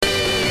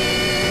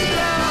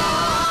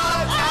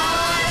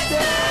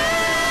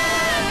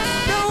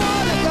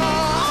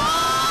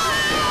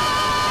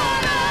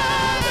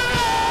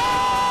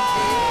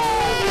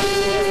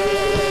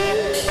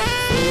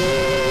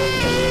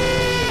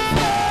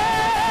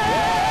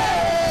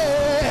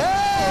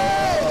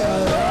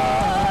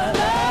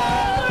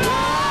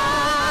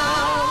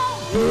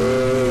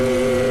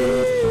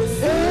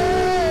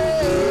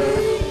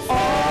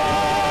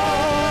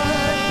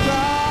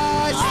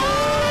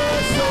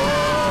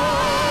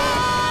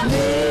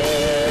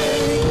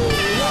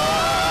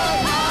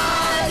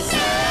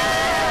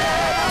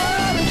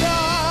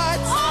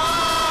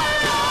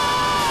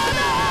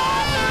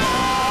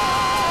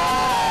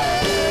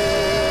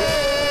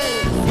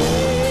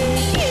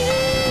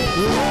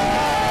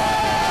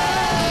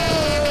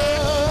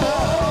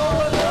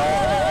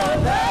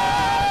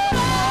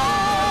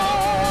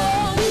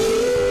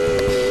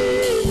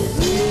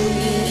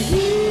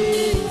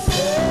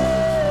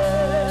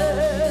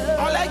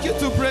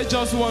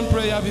one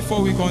prayer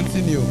before we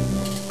continue.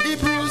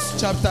 Hebrews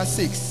chapter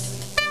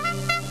 6.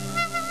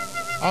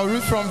 I'll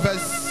read from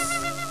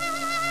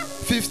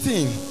verse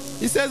 15.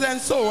 It says, and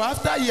so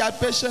after he had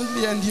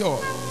patiently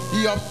endured,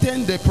 he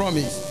obtained the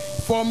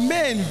promise. For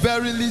men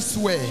verily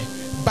swear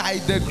by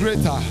the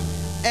greater,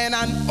 and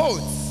an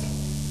oath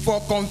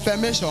for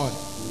confirmation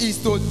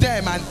is to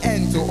them an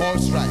end to all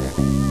strife.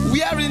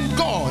 Wherein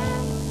God,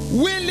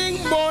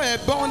 willing more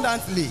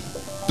abundantly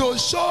to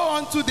show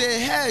unto the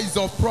heirs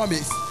of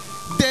promise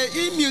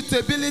the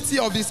immutability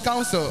of his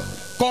counsel,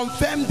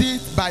 confirmed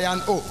it by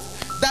an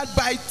oath, that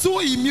by two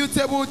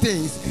immutable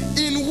things,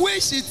 in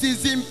which it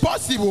is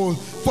impossible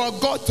for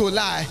God to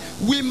lie,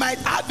 we might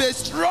have a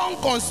strong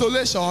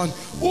consolation,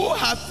 who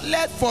have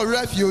fled for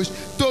refuge,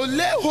 to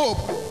lay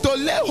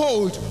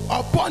hold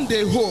upon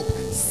the hope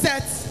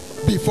set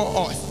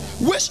before us,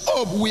 which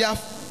hope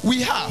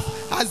we have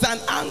as an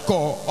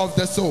anchor of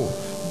the soul,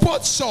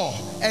 both sure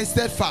and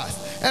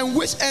steadfast, and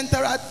which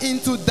entereth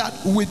into that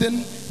within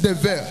the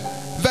veil.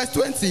 Verse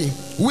 20,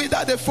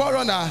 whither the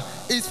forerunner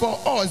is for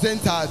us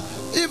entered,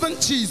 even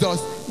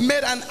Jesus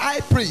made an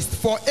high priest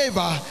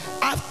forever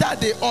after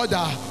the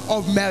order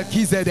of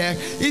Melchizedek.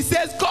 He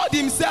says God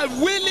himself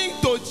willing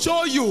to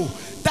show you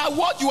that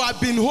what you have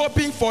been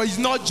hoping for is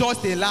not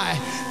just a lie.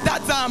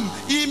 That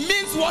he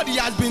means what he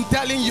has been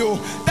telling you.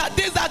 That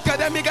this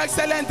academic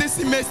excellence this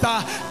semester,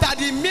 that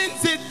he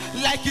means it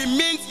like he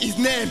means his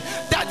name.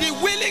 That he's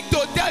willing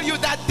to tell you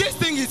that this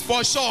thing is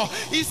for sure.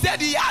 He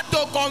said he had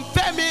to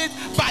confirm it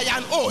by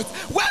an oath.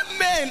 When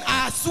men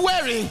are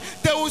swearing,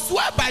 they will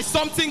swear by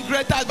something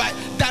greater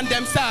than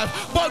themselves.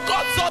 But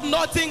God saw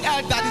nothing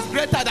else that is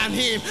greater than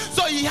him.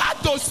 So he had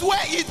to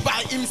swear it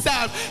by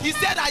himself. He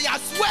said, I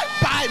have swear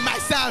by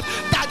myself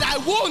that I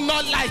will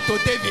not lie to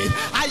David.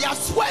 I have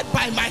swear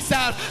by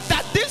myself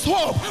that this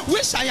hope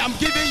which I am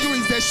giving you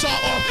is the sure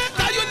hope.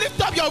 Can you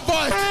lift up your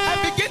voice and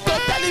begin to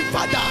tell him,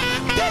 Father,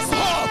 this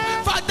hope,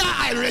 Father,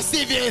 I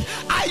receive it.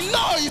 I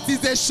know it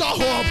is a sure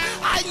hope.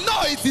 I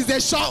know it is a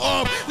sure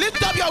hope.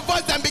 Lift up your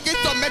voice and begin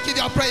to make it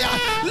your prayer.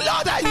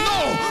 Lord, I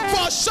know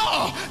for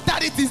sure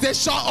that it is a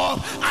sure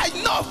hope. I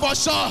know for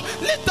sure.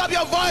 Lift up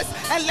your voice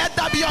and let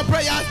that be your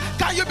prayer.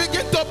 Can you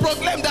begin to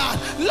proclaim that?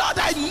 Lord,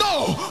 I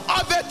know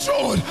of the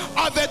truth,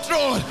 of the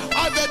truth,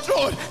 of the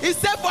truth. He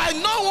said, for I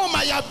know whom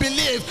I have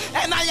believed,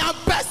 and I am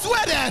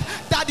persuaded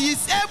that he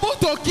is able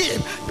to keep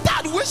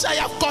that which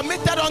I have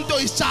committed unto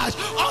his charge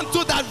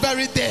unto that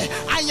very day.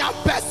 I am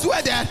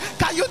persuaded.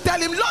 Can you tell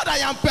him, Lord,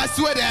 I am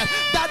persuaded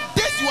that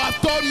this you have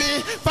told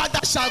me, Father,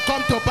 shall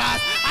come to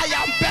pass. I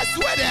am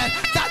persuaded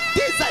that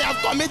this I have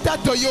committed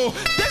to you,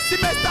 this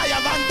semester I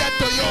have handed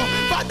to you,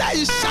 Father,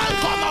 it shall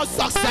come out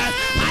success.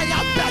 I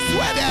am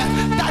persuaded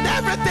that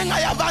everything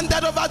I have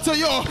handed over to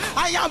you,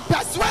 I am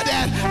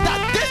persuaded that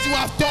this you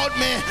have told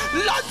me,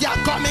 Lord, they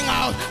are coming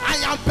out. I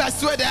am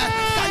persuaded.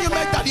 Can you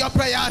make that your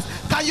prayers?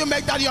 Can you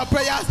make that your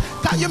prayers?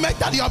 Can you make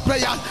that your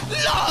prayers?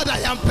 Lord,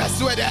 I am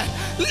persuaded.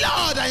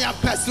 Lord, I am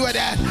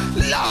persuaded.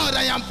 Lord,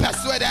 I am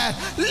persuaded.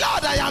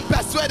 Lord, I am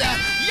persuaded.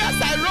 Yes,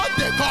 I wrote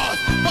the cause,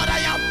 but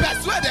I am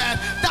persuaded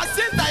that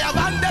since I have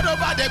handed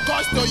over the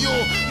cause to you,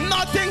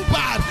 nothing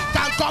bad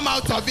can come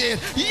out of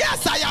it.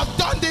 Yes, I have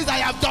done this, I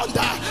have done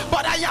that,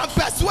 but I am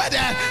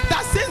persuaded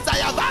that since I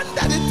have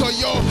handed it to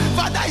you,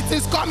 Father, it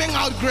is coming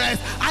out great.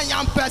 I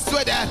am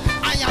persuaded.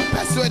 I am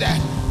persuaded.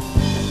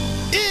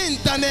 In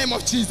the name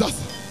of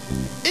Jesus.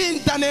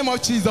 In the name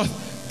of Jesus.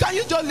 Can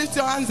you just lift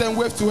your hands and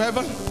wave to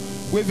heaven?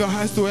 Wave your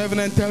hands to heaven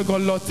and tell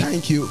God, Lord,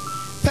 thank you.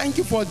 Thank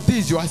you for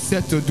this you are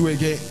set to do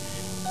again.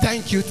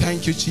 Thank you,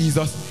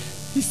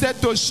 Jesus. He said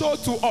to show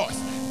to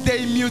us the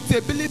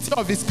immutability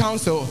of his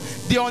counsel,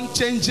 the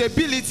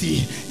unchangeability.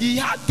 He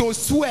had to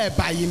swear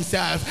by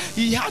himself.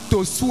 He had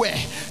to swear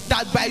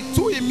that by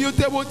two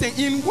immutable things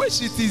in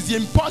which it is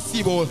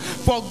impossible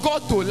for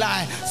God to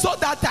lie, so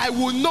that I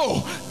will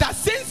know that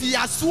since he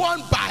has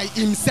sworn by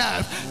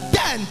himself,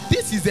 then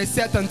this is a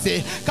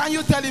certainty. Can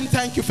you tell him,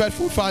 thank you,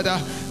 faithful Father?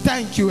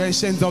 Thank you,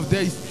 ancient of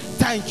days.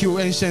 Thank you,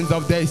 ancient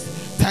of days.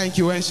 Thank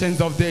you,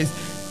 ancient of days.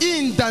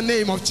 In the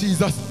name of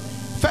Jesus.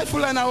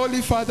 Faithful and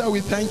holy Father,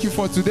 we thank you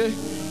for today.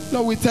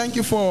 Lord, we thank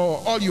you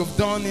for all you've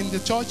done in the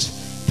church.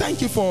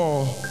 Thank you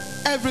for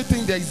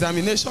everything, the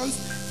examinations.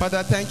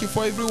 Father, thank you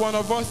for every one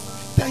of us.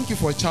 Thank you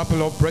for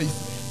Chapel of Praise.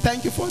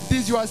 Thank you for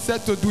this you are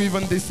set to do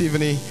even this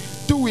evening.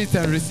 Do it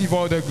and receive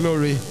all the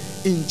glory.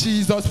 In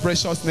Jesus'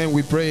 precious name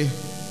we pray.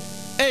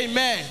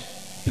 Amen.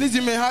 Please,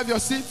 you may have your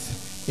seat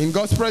in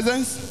God's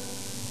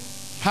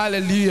presence.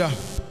 Hallelujah.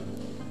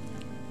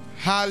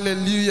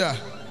 Hallelujah.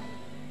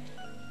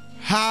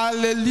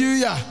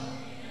 Hallelujah.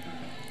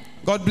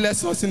 God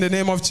bless us in the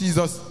name of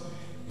Jesus.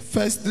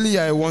 Firstly,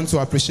 I want to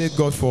appreciate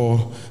God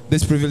for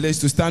this privilege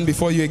to stand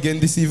before you again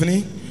this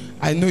evening.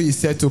 I know He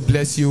said to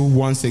bless you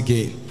once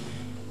again.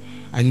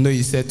 I know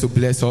He said to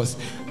bless us.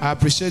 I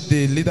appreciate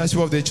the leadership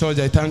of the church.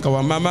 I thank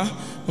our Mama.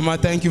 Mama,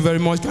 thank you very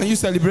much. Can you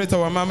celebrate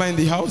our Mama in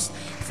the house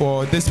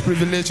for this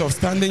privilege of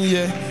standing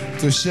here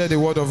to share the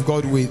word of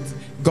God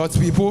with God's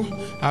people.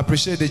 I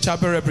appreciate the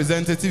chapel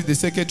representative, the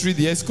secretary,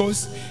 the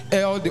escorts,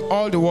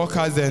 all the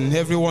workers and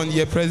everyone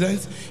here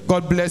present.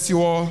 God bless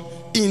you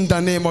all in the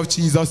name of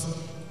Jesus.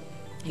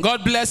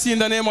 God bless you in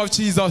the name of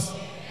Jesus.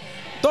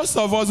 Those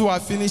of us who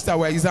have finished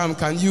our exam,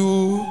 can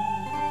you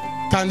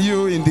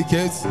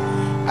indicate?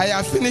 I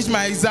have finished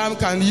my exam.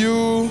 Can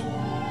you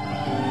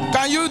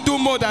do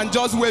more than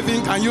just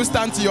waving? Can you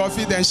stand to your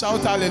feet and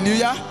shout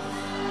hallelujah?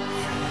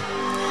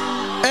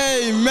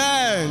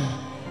 Amen.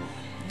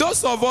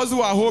 Those of us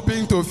who are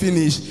hoping to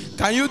finish,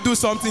 can you do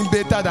something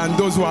better than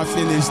those who are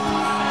finished?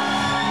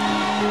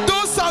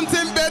 Do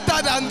something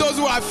better than those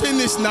who are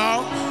finished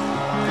now.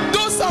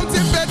 Do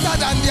something better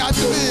than they are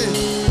doing.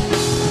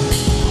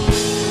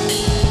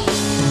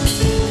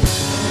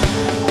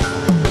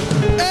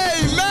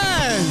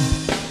 Amen.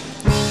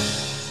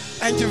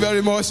 Thank you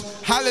very much.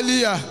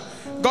 Hallelujah.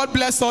 God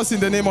bless us in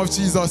the name of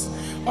Jesus.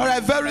 All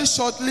right, very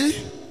shortly,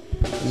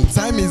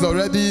 time is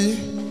already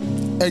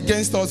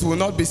against us. Will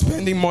not be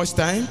spending much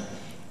time.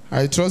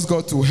 I trust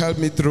God to help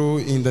me through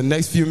in the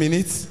next few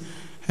minutes,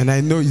 and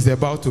I know He's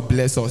about to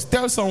bless us.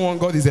 Tell someone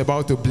God is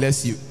about to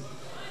bless you.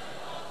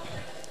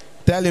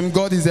 Tell him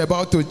God is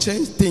about to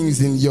change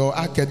things in your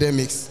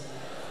academics.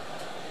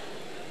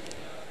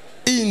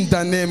 In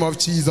the name of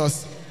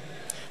Jesus.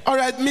 All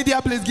right,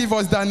 media, please give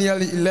us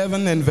Daniel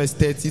 11 and verse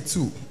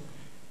 32.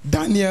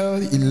 Daniel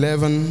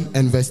 11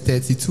 and verse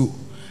 32.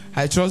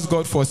 I trust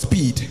God for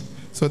speed,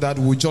 so that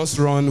we'll just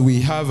run.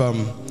 We have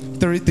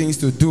 3 things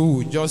to do.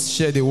 We'll just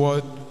share the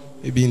word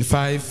maybe in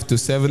 5 to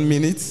 7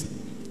 minutes.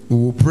 We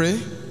will pray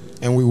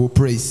and we will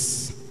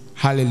praise.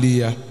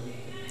 Hallelujah.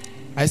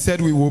 I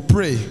said we will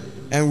pray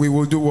and we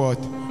will do what?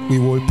 We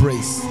will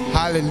praise.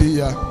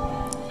 Hallelujah.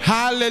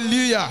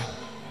 Hallelujah.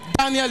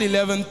 Daniel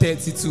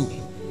 11:32.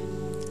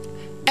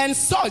 And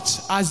such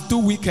as do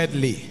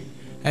wickedly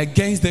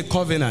against the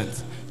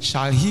covenant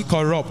shall he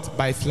corrupt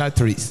by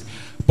flatteries.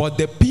 But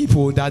the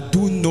people that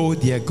do know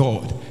their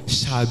God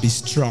shall be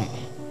strong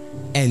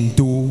and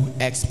do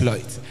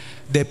exploit.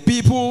 The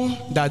people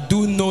that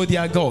do know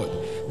their God,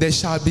 they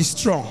shall be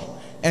strong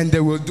and they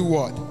will do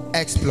what?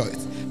 Exploit.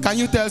 Can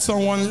you tell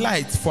someone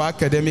light for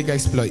academic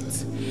exploit?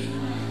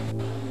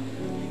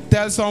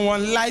 Tell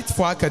someone light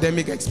for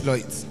academic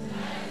exploit.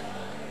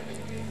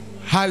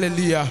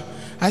 Hallelujah.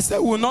 I said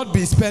we will not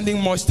be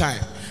spending much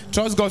time.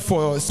 Trust God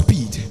for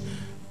speed.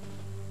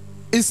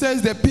 It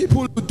says the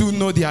people who do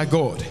know their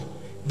God,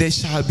 they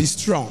shall be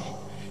strong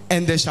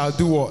and they shall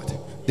do what?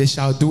 They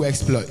shall do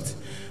exploit.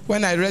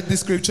 When I read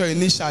this scripture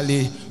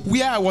initially,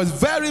 where I was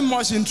very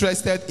much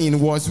interested in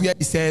was where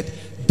he said,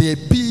 the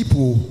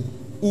people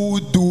who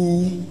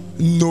do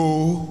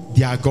know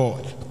their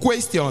God.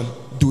 Question,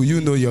 do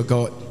you know your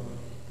God?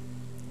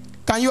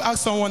 Can you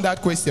ask someone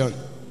that question?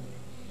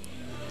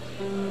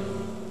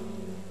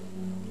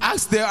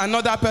 Ask there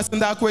another person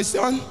that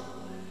question.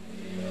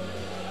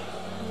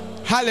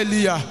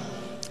 Hallelujah.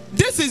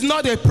 This is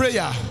not a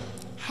prayer.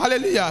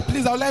 Hallelujah.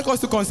 Please, I would like us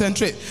to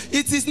concentrate.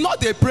 It is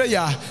not a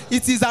prayer.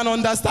 It is an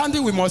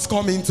understanding we must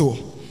come into.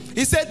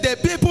 He said the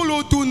people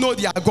who do know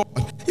their God.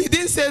 He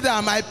didn't say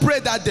that I pray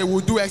that they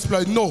will do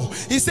exploit. No.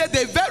 He said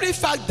the very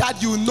fact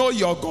that you know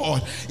your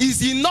God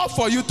is enough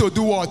for you to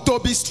do what? To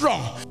be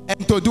strong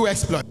and to do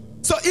exploit.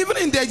 So even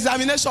in the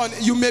examination,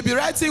 you may be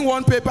writing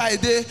 1 paper a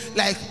day,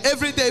 like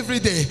every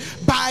day.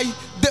 By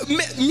the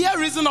mere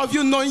reason of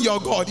you knowing your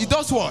God, it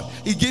does what?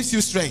 It gives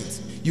you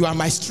strength. You are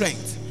my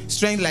strength.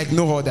 Strength like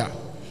no other.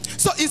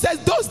 So it says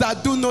those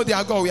that do know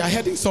their God, we are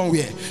heading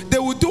somewhere. They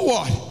will do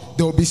what?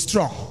 They will be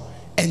strong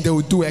and they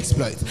will do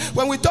exploit.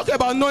 When we talk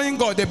about knowing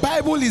God, the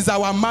Bible is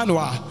our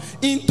manual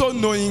into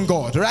knowing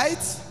God,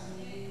 right?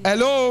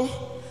 Hello?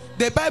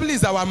 The Bible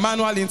is our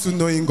manual into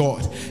knowing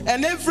God.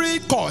 And every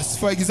course,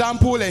 for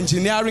example,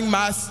 engineering,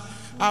 maths,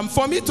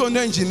 for me to know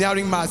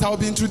engineering maths, I'll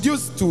be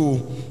introduced to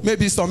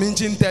maybe some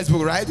engine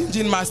textbook, right?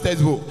 Engine maths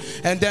textbook.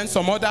 And then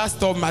some other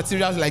stuff,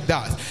 materials like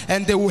that.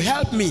 And they will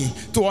help me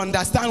to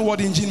understand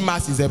what engine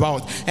maths is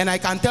about. And I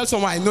can tell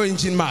someone I know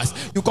engine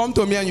maths. You come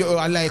to me and you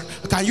are like,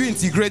 can you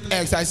integrate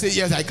X? I say,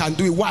 yes, I can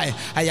do it. Why?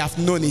 I have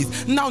known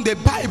it. Now the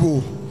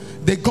Bible,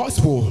 the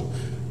gospel,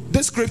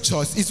 the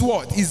scriptures is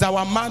what? Is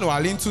our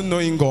manual into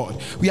knowing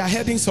God. We are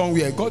heading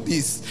somewhere. God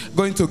is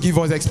going to give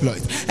us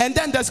exploits. And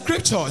then the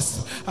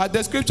scriptures, I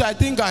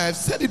think I have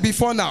said it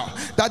before now,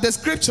 that the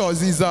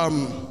scriptures is,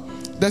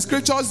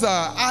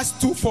 has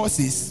 2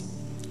 forces.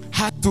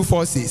 Has 2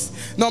 forces.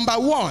 Number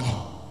 1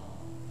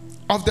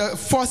 of the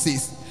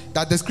forces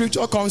that the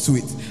scripture comes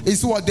with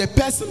is what? The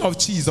person of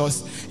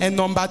Jesus. And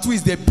number 2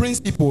 is the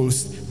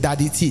principles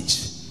that he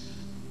teach.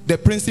 The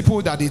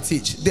principle that they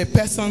teach, the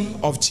person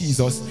of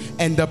Jesus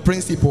and the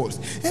principles.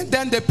 And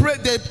then the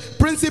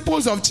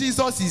principles of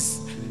Jesus is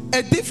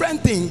a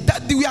different thing.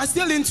 That we are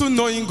still into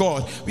knowing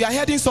God. We are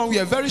heading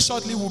somewhere. Very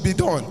shortly we'll be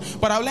done.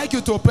 But I would like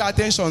you to pay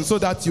attention so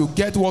that you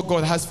get what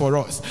God has for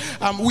us.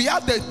 We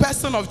have the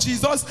person of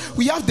Jesus.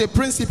 We have the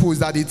principles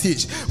that he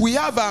teach. We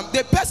have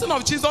the person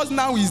of Jesus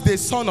now is the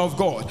Son of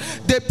God.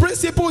 The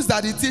principles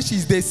that he teach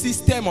is the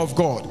system of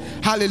God.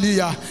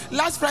 Hallelujah.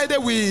 Last Friday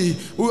we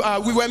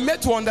were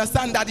made to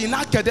understand that in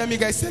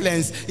academic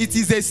excellence it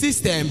is a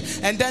system,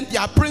 and then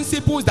there are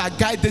principles that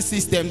guide the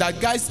system, that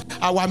guides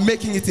our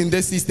making it in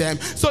the system.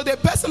 So the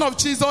person of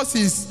Jesus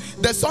is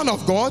the Son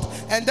of God,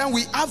 and then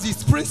we have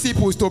these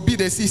principles to be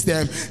the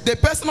system. The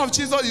person of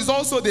Jesus is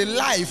also the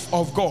life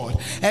of God,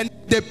 and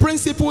the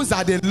principles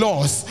are the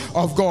laws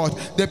of God.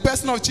 The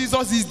person of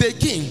Jesus is the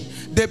King.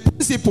 The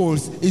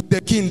principles is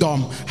the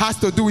kingdom, has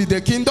to do with the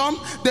kingdom.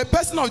 The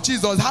person of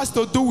Jesus has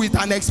to do with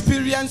an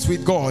experience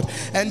with God.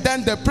 And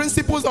then the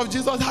principles of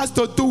Jesus has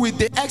to do with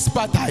the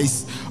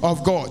expertise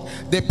of God.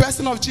 The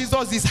person of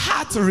Jesus is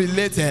heart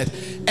related.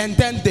 And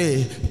then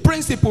the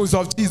principles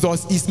of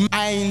Jesus is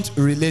mind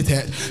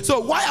related. So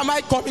why am I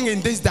coming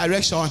in this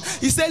direction?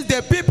 He says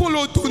the people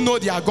who do know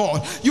their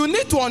God, you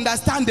need to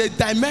understand the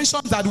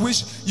dimensions at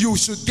which you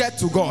should get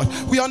to God.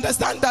 We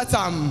understand that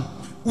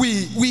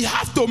we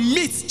have to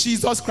meet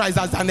Jesus Christ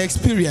as an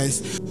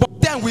experience, but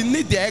then we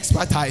need the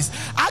expertise.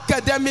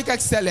 Academic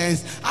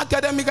excellence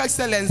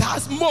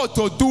has more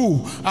to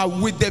do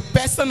with the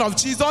person of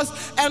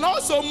Jesus, and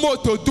also more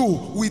to do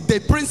with the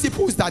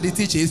principles that he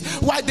teaches.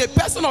 While the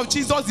person of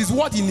Jesus is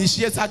what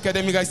initiates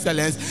academic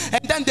excellence,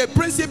 and then the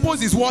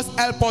principles is what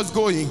help us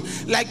going.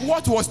 Like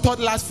what was taught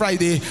last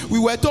Friday, we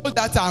were told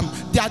that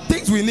there are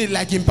things we need,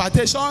 like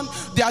impartation.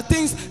 There are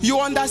things you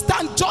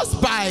understand just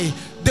by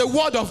the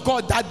word of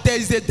God, that there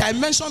is a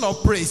dimension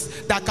of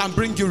praise that can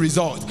bring you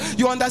results.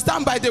 You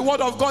understand by the word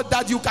of God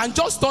that you can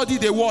just study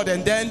the word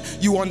and then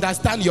you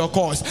understand your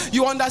course.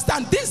 You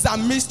understand these are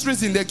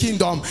mysteries in the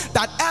kingdom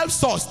that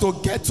helps us to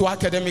get to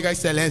academic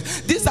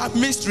excellence. These are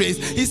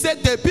mysteries. He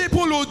said the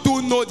people who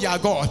do know their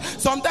God.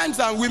 Sometimes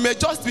we may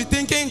just be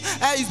thinking,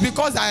 it's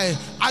because I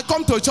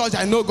come to church,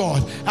 I know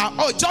God.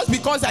 Or just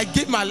because I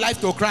give my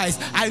life to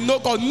Christ, I know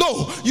God.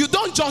 No, you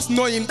don't just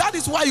know him. That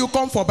is why you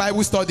come for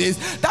Bible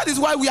studies. That is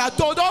why we are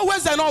told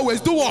always and always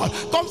do what?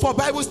 Come for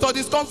Bible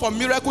studies, come for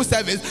miracle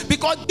service,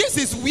 because this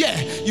is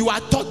where you are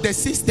taught the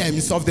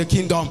systems of the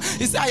kingdom.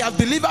 He said, I have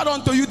delivered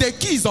unto you the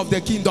keys of the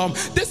kingdom.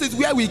 This is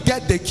where we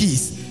get the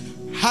keys.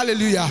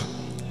 Hallelujah.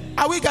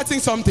 Are we getting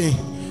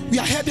something? We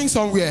are heading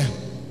somewhere.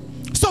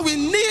 So we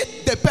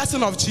need the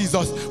person of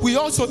Jesus. We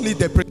also need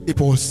the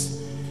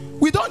principles.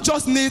 We don't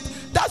just need,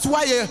 that's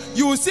why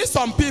you will see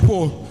some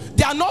people,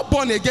 they are not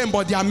born again,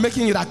 but they are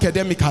making it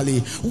academically.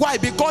 Why?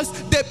 Because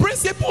the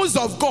principles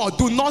of God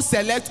do not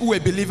select who a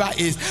believer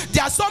is.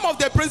 There are some of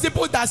the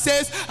principles that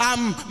says,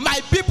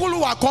 my people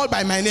who are called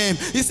by my name.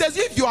 He says,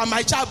 if you are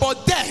my child,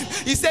 but then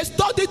he says,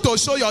 study to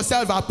show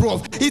yourself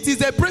approved. It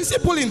is a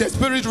principle in the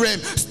spirit realm.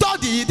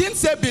 Study. He didn't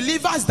say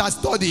believers that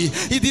study.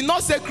 He did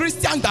not say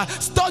Christians that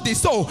study.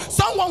 So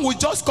someone will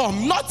just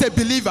come, not a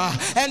believer,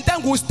 and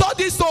then will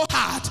study so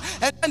hard,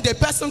 and then the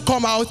person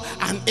come out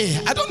and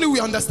I don't know if we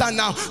understand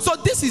now. So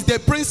this is the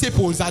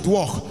principles at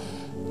work.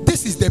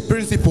 This is the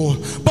principle.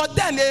 But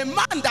then a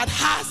man that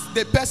has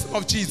the person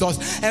of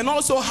Jesus and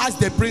also has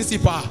the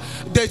principle,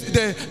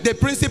 the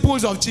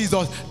principles of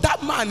Jesus,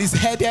 that man is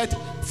headed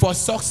for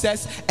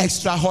success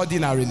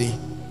extraordinarily.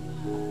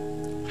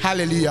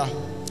 Hallelujah.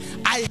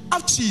 I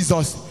have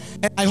Jesus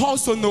and I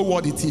also know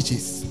what he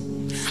teaches.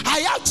 I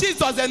have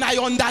Jesus and I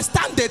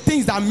understand the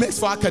things that makes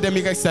for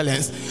academic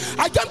excellence.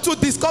 I came to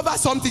discover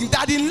something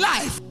that in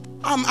life,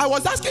 I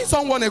was asking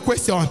someone a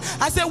question.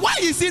 I said, why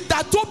is it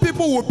that two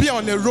people will be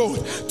on the road,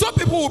 two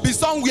people will be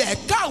somewhere, a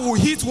car will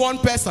hit one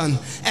person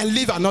and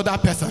leave another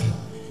person?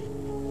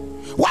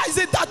 Why is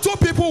it that two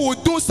people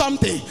will do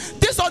something,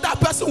 this other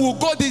person will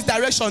go this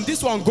direction,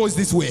 this one goes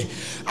this way?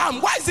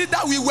 Why is it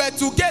that we were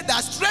together,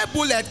 stray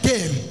bullet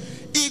came,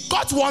 he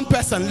got one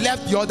person,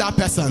 left the other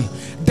person?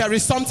 There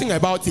is something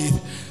about it.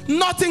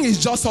 Nothing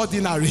is just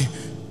ordinary.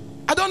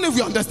 I don't know if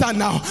you understand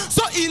now.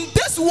 So in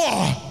this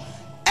world,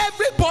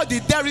 everybody,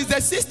 there is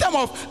a system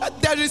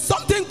of, there is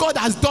something God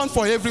has done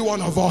for every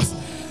one of us.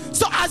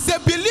 So as a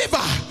believer,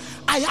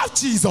 I have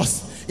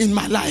Jesus in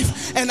my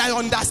life and I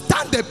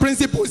understand the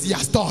principles he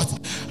has taught.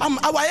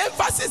 Our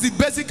emphasis is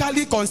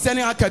basically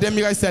concerning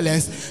academic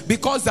excellence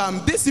because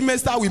this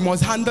semester we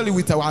must handle it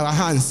with our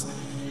hands.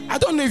 I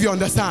don't know if you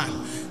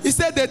understand. He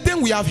said the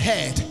thing we have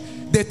heard,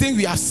 the thing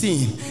we have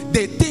seen,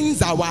 the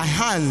things our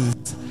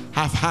hands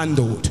have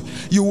handled,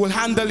 you will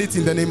handle it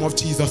in the name of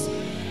Jesus.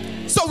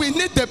 So we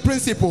need the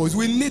principles.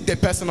 We need the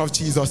person of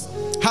Jesus.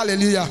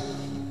 Hallelujah.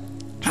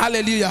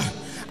 Hallelujah.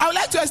 I would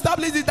like to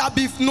establish it that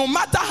no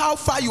matter how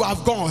far you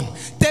have gone,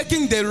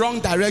 taking the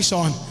wrong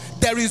direction,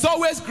 there is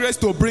always grace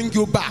to bring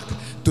you back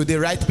to the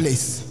right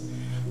place.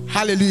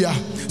 Hallelujah.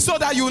 So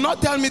that you will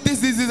not tell me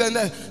this, and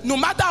that. No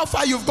matter how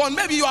far you've gone,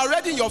 maybe you are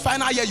already in your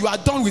final year, you are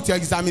done with your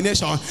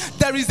examination.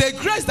 There is a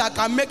grace that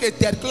can make a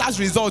third class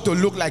result to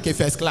look like a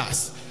first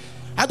class.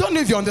 I don't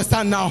know if you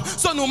understand now.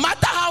 So no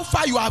matter how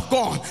far you have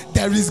gone,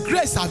 there is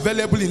grace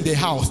available in the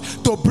house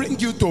to bring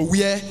you to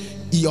where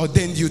he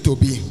ordained you to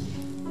be.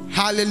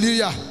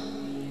 Hallelujah.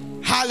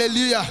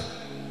 Hallelujah.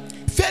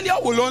 Failure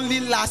will only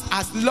last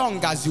as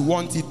long as you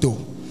want it to.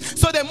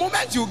 So the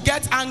moment you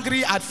get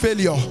angry at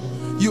failure,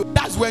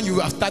 that's when you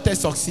have started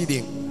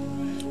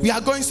succeeding. We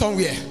are going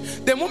somewhere.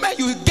 The moment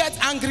you get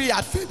angry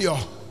at failure,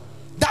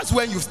 that's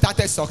when you've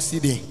started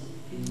succeeding.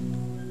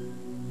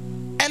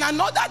 And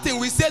another thing,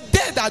 we say,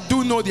 they that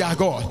do know their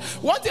God.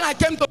 One thing I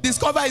came to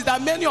discover is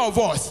that many of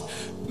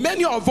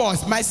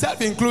us,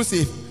 myself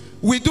inclusive,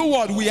 we do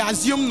what? We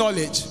assume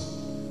knowledge.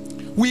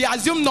 We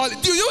assume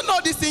knowledge. Do you know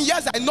this thing?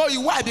 Yes, I know it.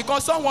 Why?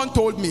 Because someone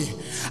told me.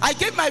 I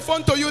gave my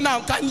phone to you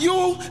now. Can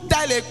you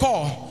dial a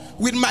call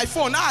with my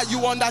phone?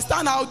 You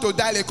understand how to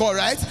dial a call,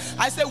 right?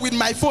 I said, with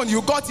my phone,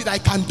 you got it, I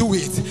can do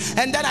it.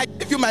 And then I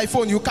give you my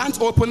phone, you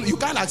can't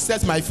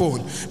access my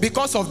phone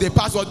because of the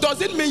password.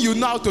 Does it mean you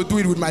know how to do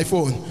it with my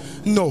phone?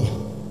 No.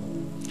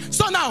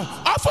 So now,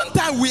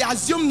 oftentimes we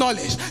assume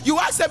knowledge. You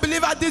ask a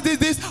believer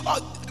this.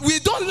 We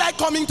don't like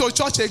coming to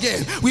church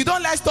again. We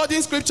don't like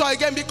studying scripture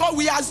again because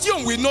we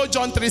assume we know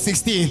John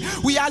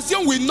 3:16. We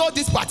assume we know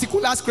this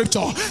particular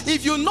scripture.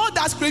 If you know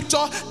that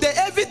scripture, the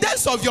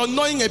evidence of your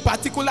knowing a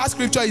particular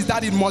scripture is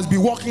that it must be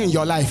working in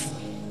your life.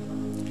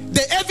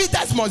 The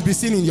evidence must be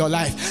seen in your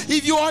life.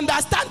 If you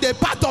understand the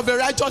path of the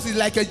righteous is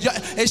like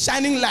a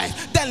shining light,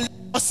 then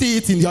see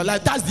it in your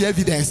life. That's the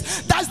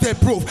evidence. That's the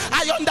proof.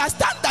 I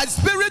understand that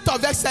spirit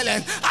of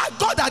excellence.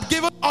 God had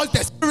given us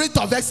the spirit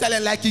of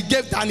excellence like he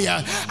gave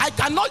Daniel. I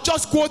cannot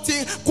just quote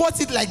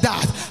it like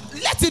that.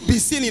 Let it be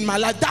seen in my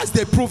life. That's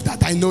the proof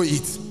that I know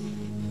it.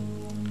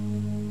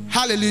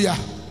 Hallelujah.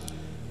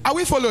 Are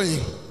we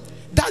following?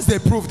 That's the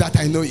proof that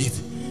I know it.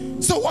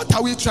 So what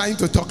are we trying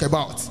to talk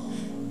about?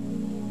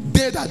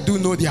 They that do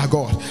know their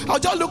God. I'll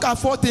just look at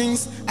 4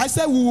 things. I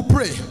said we will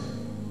pray.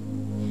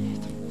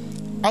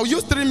 I'll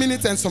use 3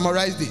 minutes and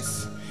summarize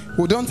this.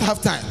 We don't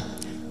have time.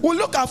 We'll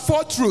look at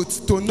 4 truths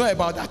to know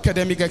about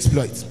academic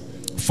exploits.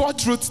 4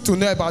 truths to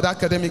know about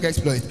academic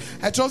exploit.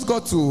 I trust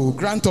God to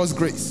grant us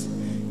grace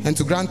and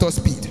to grant us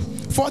speed.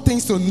 4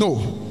 things to know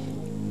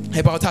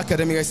about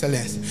academic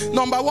excellence.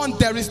 Number 1,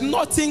 there is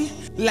nothing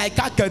like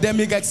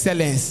academic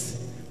excellence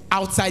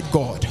outside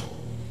God.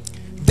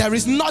 There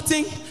is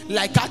nothing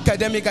like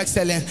academic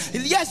excellence.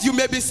 Yes, you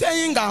may be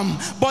saying,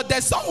 but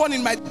there's someone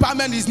in my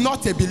department is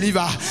not a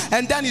believer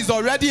and then he's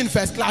already in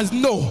first class.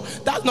 No,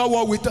 that's not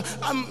what we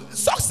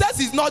success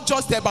is not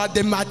just about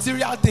the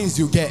material things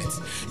you get.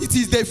 It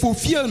is the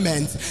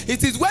fulfillment.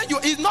 It is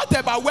it's not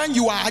about when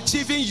you are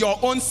achieving your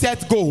own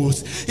set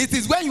goals. It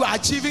is when you are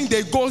achieving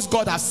the goals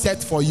God has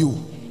set for you.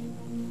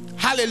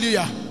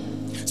 Hallelujah.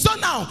 So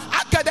now,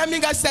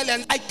 academic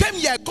excellence, I came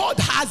here, God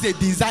has a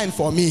design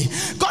for me.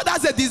 God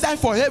has a design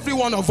for every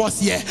one of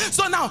us here.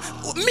 So now,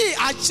 me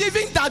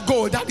achieving that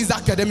goal, that is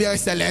academic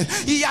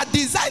excellence. He had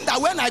designed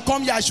that when I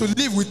come here, I should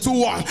live with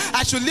 2-1.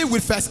 I should live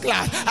with first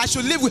class. I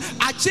should live with,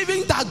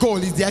 achieving that goal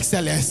is the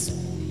excellence.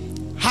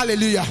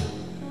 Hallelujah.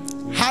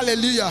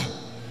 Hallelujah.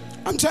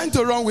 I'm trying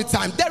to run with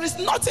time. There is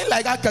nothing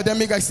like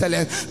academic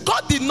excellence.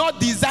 God did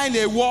not design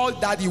a world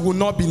that it will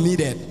not be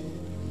needed.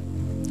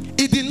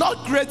 He did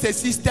not create a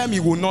system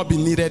he will not be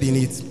needed in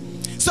it.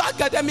 So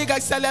academic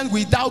excellence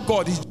without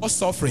God is just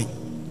suffering.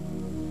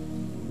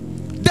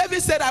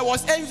 David said, I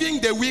was envying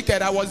the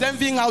wicked. I was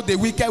envying how the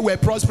wicked were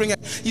prospering.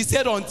 He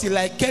said, until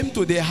I came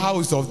to the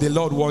house of the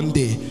Lord one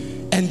day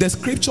and the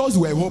scriptures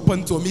were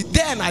opened to me,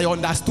 then I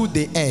understood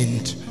the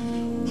end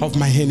of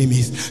my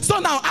enemies. So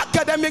now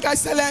academic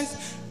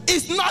excellence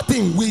is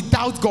nothing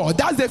without God.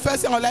 That's the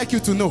first thing I'd like you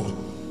to know.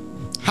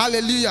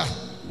 Hallelujah.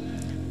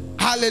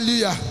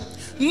 Hallelujah.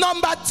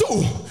 Number 2,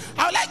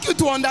 I would like you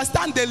to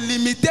understand the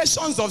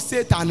limitations of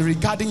Satan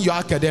regarding your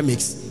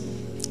academics.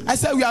 I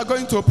said we are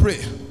going to pray.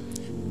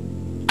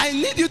 I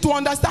need you to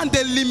understand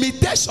the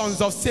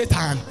limitations of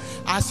Satan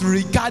as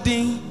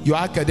regarding your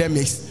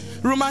academics.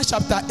 Romans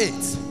chapter 8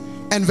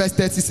 and verse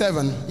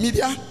 37.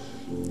 Media,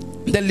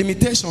 the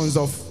limitations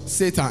of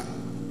Satan.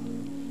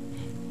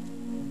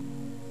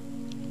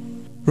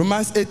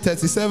 Romans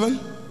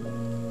 8:37.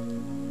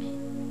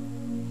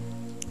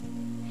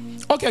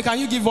 Okay, can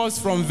you give us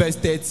from verse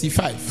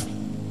 35?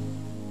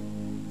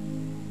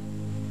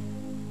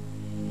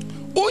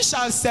 Who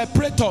shall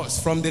separate us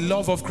from the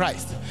love of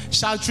Christ?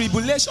 Shall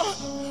tribulation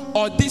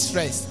or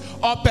distress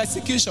or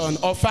persecution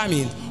or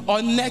famine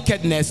or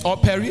nakedness or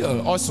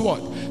peril or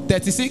sword?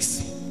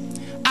 36.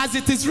 As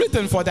it is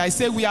written, for thy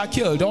sake we are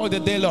killed all the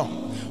day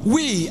long.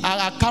 We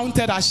are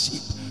accounted as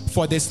sheep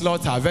for the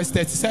slaughter. Verse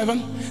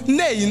 37.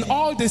 Nay, in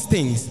all these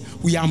things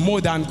we are more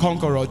than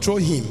conquerors through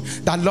him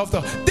that loved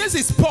us. This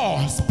is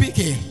Paul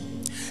speaking.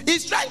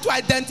 He's trying to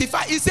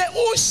identify. He said,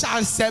 who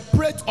shall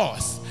separate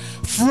us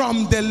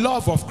from the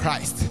love of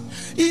Christ?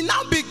 He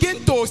now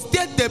begins to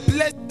state the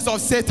places of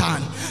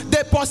Satan.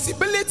 the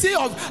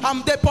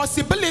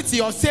possibility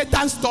of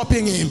Satan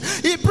stopping him.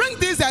 He brings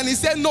this and he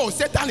said, no,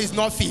 Satan is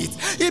not fit.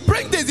 He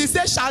brings this, he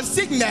said, shall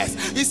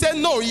sickness? He said,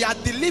 no, he has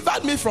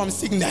delivered me from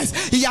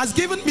sickness. He has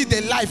given me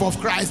the life of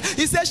Christ.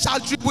 He said, shall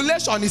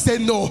tribulation? He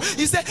said, no.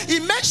 He said, he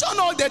mentioned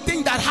all the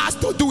things that has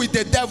to do with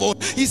the devil.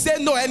 He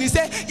said, no. And he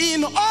said,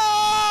 in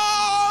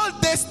all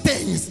these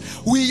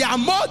things, we are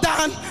more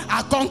than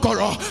a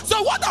conqueror.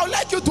 So what I would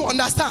like you to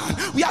understand,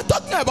 we are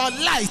talking about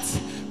light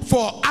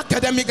for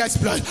academic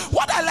exploit.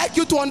 What I like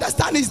you to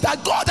understand is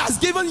that God has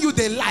given you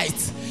the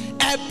light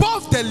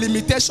above the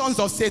limitations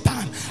of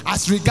Satan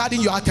as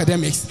regarding your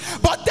academics.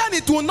 But then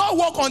it will not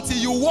work until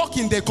you walk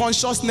in the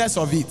consciousness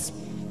of it.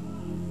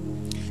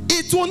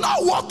 It will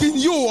not work in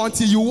you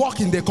until you walk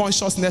in the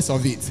consciousness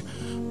of it.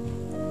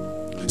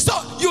 So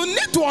you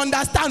need to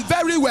understand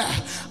very well,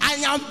 I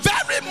am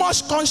very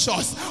much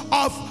conscious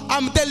of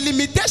the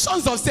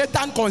limitations of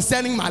Satan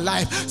concerning my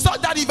life. So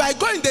that if I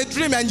go in the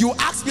dream and you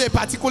ask me a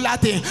particular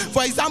thing,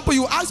 for example,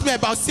 you ask me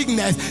about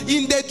sickness,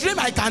 in the dream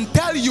I can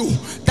tell you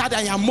that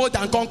I am more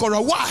than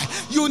conqueror. Why?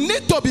 You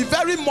need to be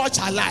very much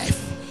alive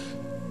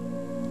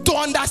to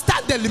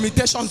understand the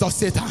limitations of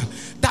Satan.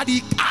 That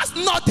he has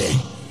nothing.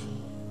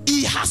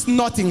 He has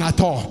nothing at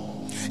all.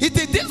 It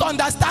is this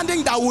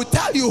understanding that will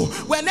tell you,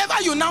 whenever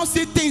you now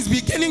see things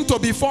beginning to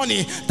be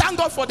funny, thank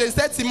God for the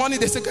testimony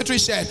the secretary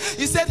shared.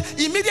 He said,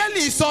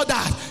 immediately he saw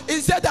that. He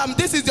said,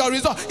 this is your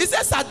result. He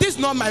said, sir, this is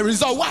not my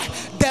result. Why?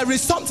 There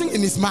is something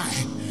in his mind.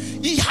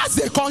 He has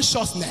a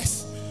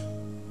consciousness.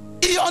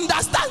 He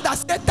understands that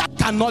Satan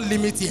cannot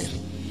limit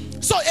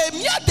him. So a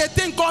mere the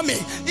thing coming,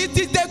 it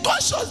is the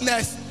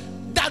consciousness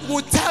that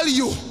will tell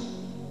you,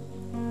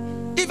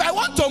 if I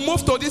want to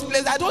move to this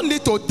place, I don't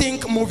need to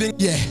think moving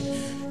here.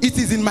 It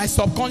is in my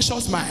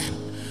subconscious mind.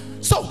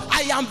 So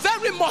I am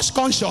very much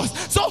conscious.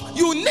 So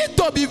you need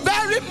to be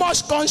very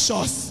much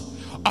conscious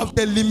of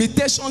the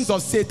limitations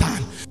of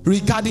Satan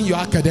regarding your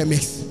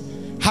academics.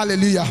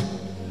 Hallelujah.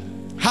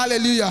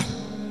 Hallelujah.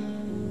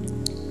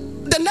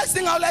 The next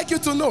thing I would like you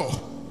to know,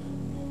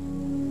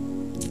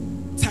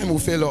 time will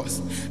fail us.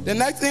 The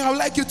next thing I would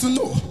like you to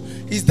know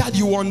is that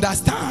you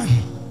understand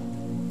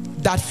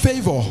that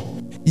favor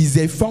is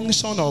a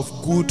function of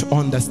good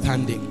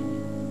understanding.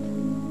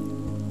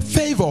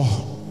 Favor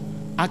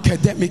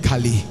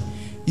academically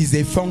is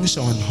a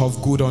function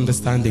of good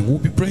understanding. We'll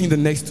be praying the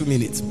next 2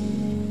 minutes.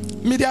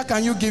 Media,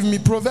 can you give me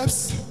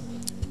Proverbs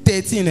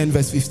 13 and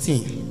verse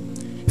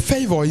 15?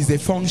 Favor is a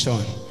function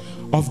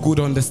of good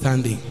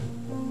understanding.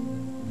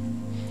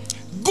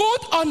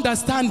 Good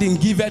understanding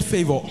giveth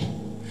favor,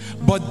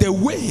 but the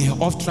way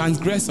of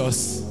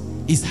transgressors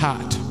is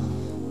hard.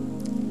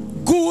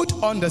 Good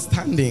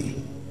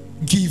understanding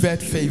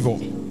giveth favor.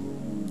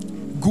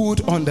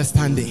 Good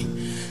understanding.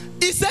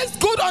 It says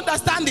good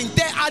understanding.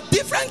 There are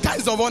different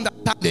kinds of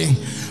understanding.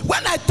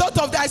 When I thought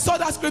of that, I saw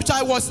that scripture,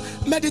 I was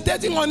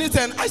meditating on it,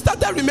 and I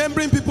started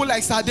remembering people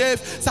like Sir Dave,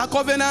 Sir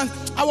Covenant.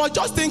 I was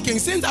just thinking,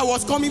 since I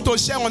was coming to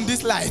share on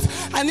this light,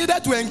 I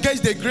needed to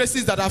engage the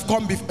graces that have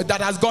come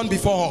that has gone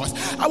before us.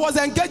 I was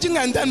engaging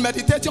and then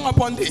meditating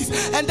upon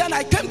this, and then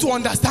I came to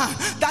understand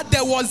that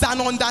there was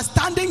an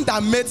understanding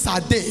that made Sir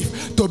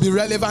Dave to be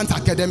relevant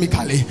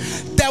academically.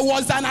 There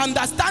was an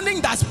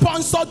understanding that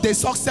sponsored the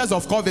success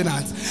of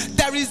Covenant.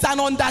 There is an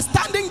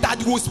understanding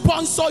that will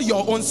sponsor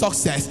your own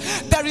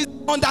success. There is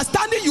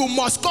understanding you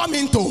must come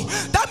into.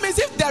 That means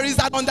if there is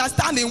an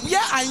understanding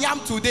where I am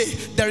today,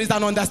 there is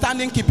an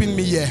understanding keeping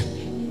me here.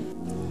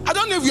 I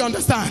don't know if you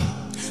understand.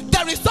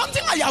 There is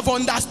something I have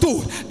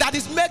understood that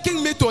is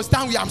making me to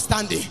stand where I'm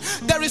standing.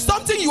 There is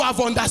something you have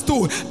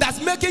understood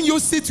that's making you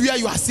sit where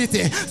you are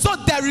sitting. So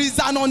there is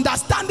an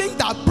understanding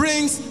that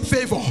brings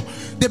favor.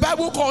 The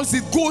Bible calls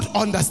it good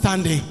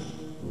understanding.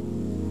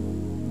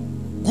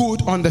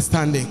 Good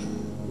understanding.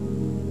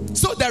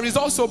 So there is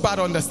also bad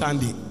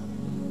understanding.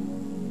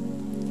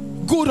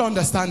 Good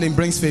understanding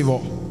brings favor.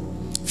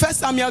 1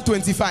 Samuel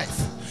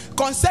 25.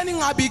 Concerning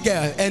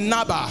Abigail and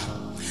Nabal.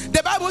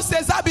 The Bible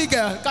says,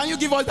 Abigail, can you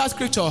give us that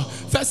scripture?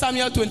 1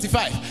 Samuel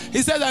 25.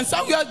 He says, and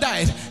Samuel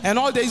died, and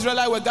all the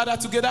Israelites were gathered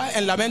together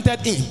and lamented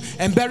him,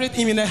 and buried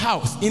him in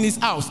his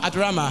house at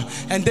Ramah.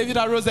 And David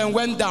arose and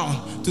went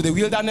down to the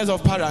wilderness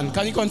of Paran.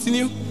 Can you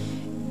continue?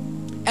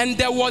 And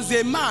there was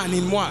a man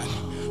in one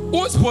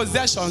whose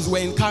possessions were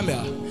in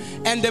Carmel.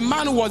 And the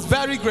man was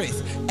very great,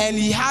 and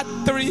he had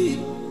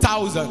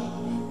 3,000.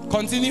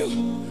 Continue.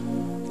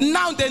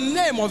 Now the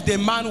name of the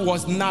man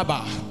was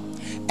Nabal,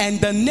 and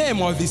the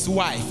name of his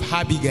wife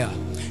Abigail,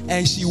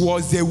 and she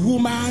was a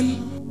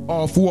woman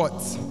of what?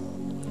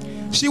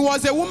 She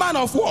was a woman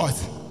of what?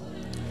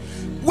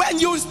 When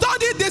you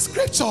study this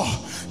scripture,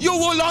 you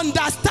will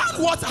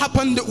understand what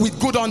happened with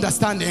good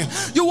understanding.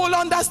 You will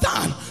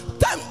understand.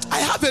 I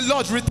have a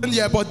lot written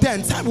here, but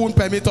then time won't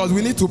permit us.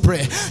 We need to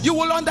pray. You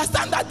will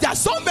understand that there are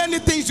so many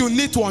things you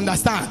need to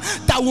understand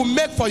that will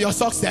make for your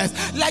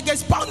success. Like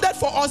expounded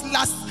for us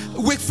last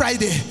week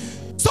Friday.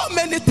 So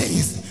many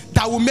things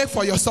that will make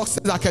for your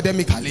success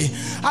academically.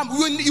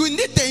 You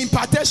need the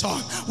impartation.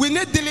 We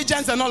need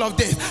diligence and all of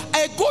this.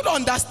 A good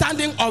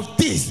understanding of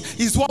this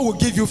is what will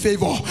give you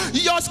favor.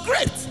 Your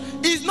script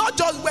It's not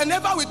just,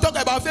 whenever we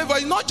talk about favor,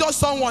 it's not just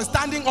someone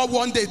standing up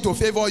one day to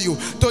favor you,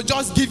 to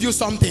just give you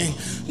something.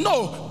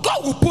 No,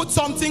 God will put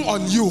something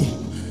on you.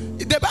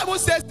 The Bible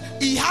says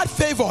he had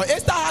favor.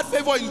 Esther had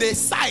favor in the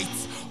sight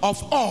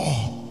of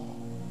all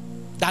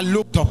that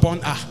looked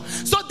upon her.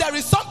 So there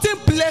is something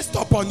placed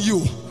upon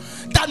you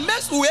that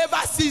makes whoever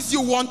sees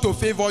you want to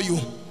favor you.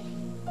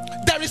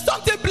 There is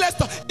something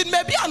placed. It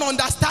may be an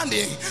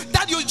understanding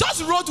that you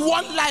just wrote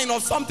one line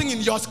of something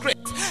in your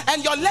script,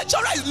 and your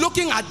lecturer is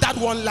looking at that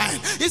one line.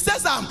 He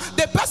says,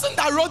 the person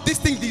that wrote this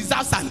thing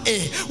deserves an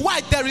A.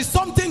 Why? There is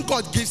something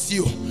God gives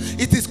you.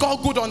 It is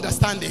called good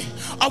understanding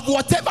of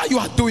whatever you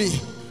are doing.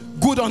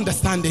 Good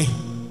understanding.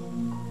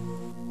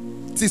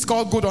 It is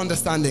called good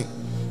understanding.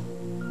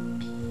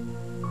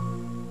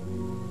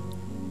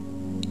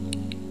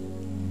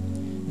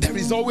 There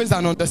is always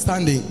an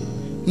understanding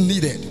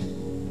needed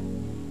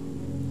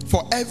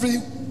for every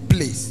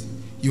place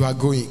you are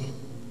going.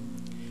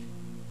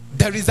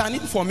 There is an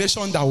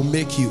information that will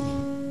make you.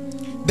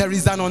 There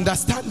is an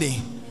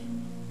understanding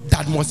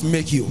that must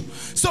make you.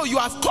 So you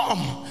have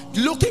come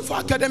looking for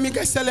academic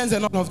excellence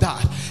and all of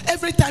that.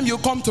 Every time you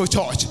come to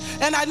church,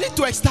 and I need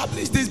to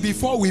establish this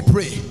before we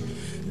pray,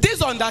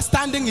 this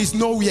understanding is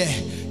nowhere.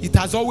 It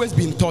has always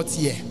been taught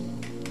here.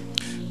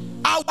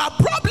 Our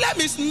problem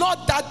is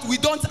not that we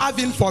don't have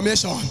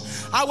information.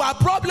 Our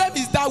problem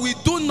is that we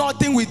do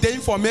nothing with the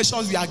information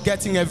we are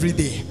getting every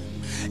day.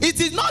 It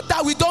is not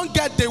that we don't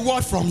get the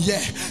word from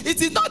here.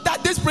 It is not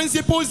that these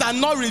principles are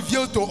not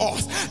revealed to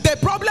us. The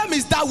problem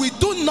is that we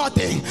do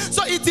nothing.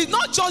 So it is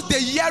not just the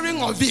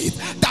hearing of it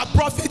that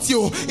profits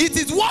you. It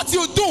is what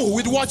you do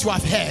with what you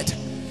have heard.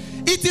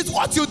 It is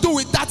what you do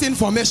with that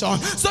information.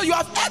 So you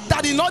have heard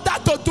that in order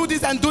to do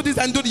this and do this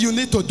and do this, you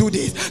need to do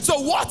this. So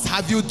what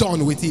have you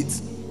done with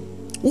it?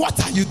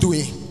 What are you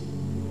doing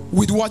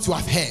with what you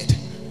have heard?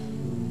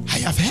 I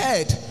have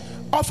heard.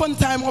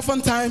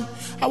 Oftentimes,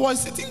 I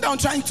was sitting down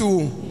trying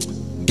to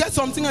get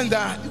something, and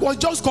it was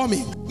just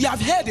coming. We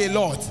have heard a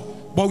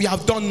lot, but we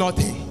have done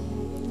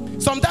nothing.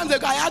 Sometimes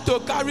I had to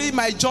carry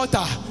my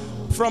jotter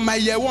from my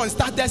year one,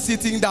 started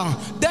sitting down.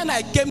 Then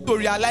I came to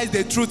realize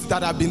the truth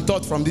that I've been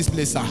taught from this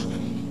place, sir.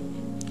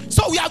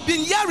 So we have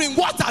been hearing,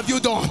 what have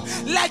you done?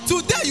 Like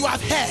today you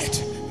have heard.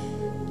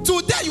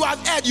 Today you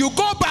have heard, you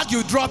go back,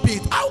 you drop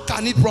it. How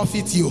can it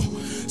profit you?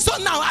 So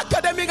now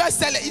academic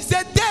excellence is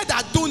a day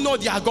that do know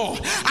their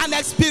God, an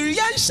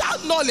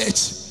experiential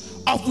knowledge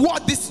of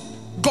what this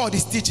God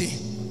is teaching.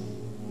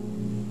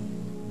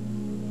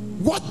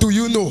 What do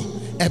you know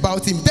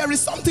about him? There is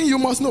something you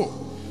must know.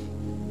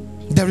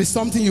 There is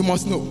something you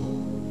must know.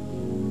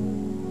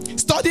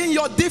 Studying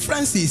your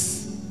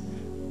differences.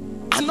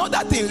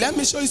 Another thing, let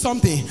me show you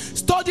something.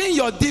 Studying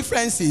your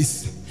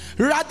differences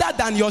rather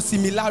than your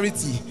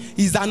similarity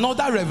is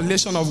another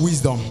revelation of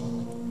wisdom.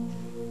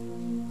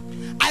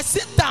 I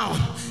sit down.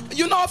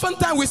 You know,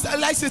 oftentimes we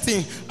like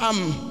sitting.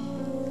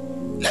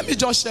 Let me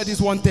just share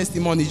this one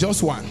testimony,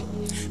 just one.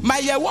 My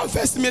year one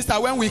first semester,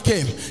 when we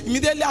came,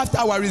 immediately after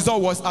our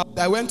result was out,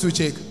 I went to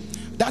check.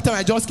 That time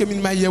I just came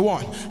in my year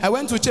one. I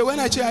went to check. When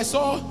I checked, I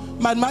saw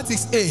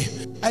mathematics A.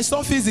 I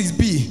saw physics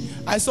B.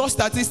 I saw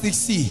statistics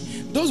C.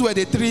 Those were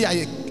the three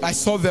I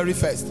saw very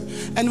first.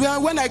 And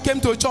when I came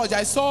to church,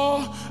 I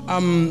saw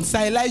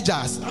Sir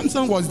Elijah.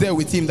 Samson was there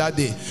with him that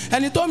day.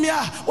 And he told me,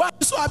 why are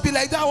you so happy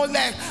like that? I was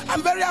like,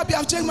 I'm very happy.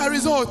 I've checked my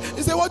result.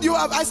 He said, what do you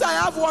have? I said,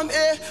 I have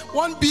 1A,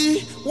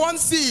 1B,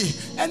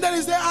 1C. And then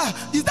he said,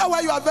 is that why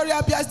you are very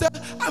happy? I said,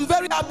 I'm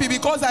very happy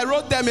because I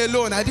wrote them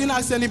alone. I didn't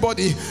ask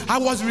anybody. I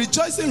was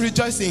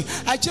rejoicing.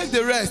 I checked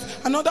the rest.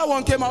 Another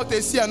one came out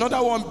a C,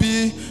 another one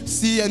B,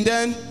 C, and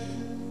then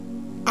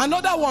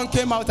another one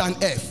came out an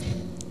F.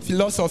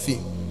 Philosophy.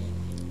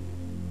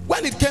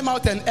 When it came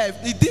out an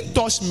F, it didn't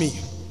touch me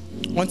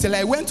until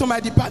I went to my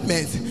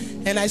department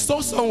and I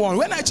saw someone.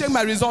 When I checked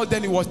my result,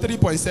 then it was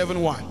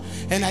 3.71,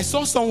 and I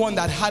saw someone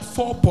that had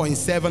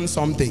 4.7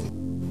 something,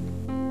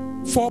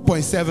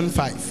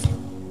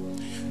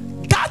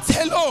 4.75.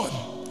 That alone,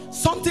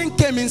 something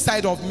came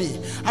inside of me.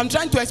 I'm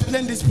trying to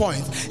explain this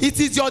point. It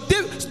is your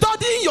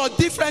studying your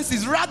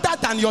differences rather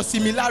than your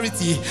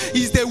similarity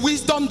is the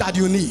wisdom that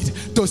you need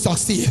to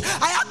succeed.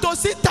 I had to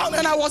sit down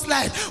and I was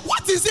like,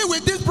 what is it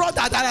with this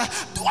brother?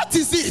 What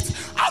is it?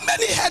 How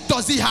many heads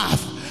does he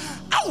have?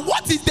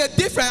 What is the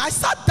difference? I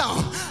sat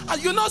down.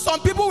 And you know,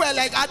 some people were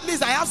like, at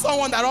least I have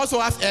someone that also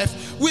has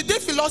F. We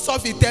did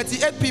philosophy,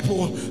 38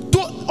 people.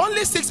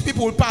 Only 6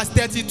 people passed,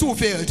 32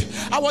 failed.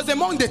 I was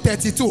among the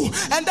 32.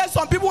 And then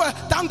some people were,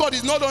 thank God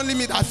it's not only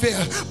me that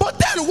failed. But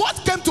then what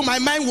came to my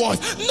mind was,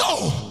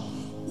 no,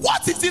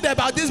 what is it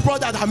about this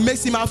brother that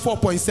makes him have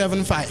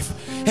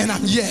 4.75? And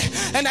I'm here.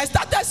 And I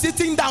started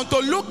sitting down to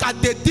look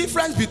at the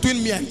difference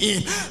between me and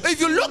him. If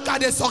you look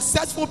at a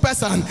successful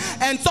person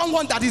and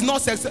someone that is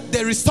not successful,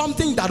 there is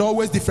something that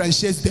always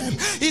differentiates them.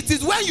 It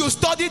is when you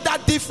study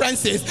that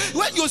differences,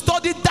 when you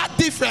study that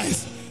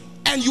difference,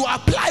 and you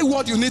apply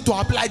what you need to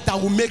apply,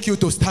 that will make you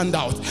to stand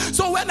out.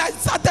 So when I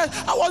started,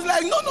 I was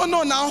like,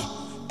 no now.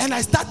 And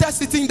I started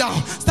sitting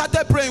down,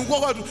 started praying,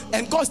 God,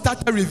 and God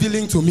started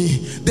revealing to me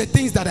the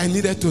things that I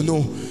needed to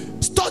know.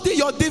 Study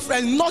your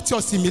difference, not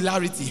your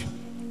similarity.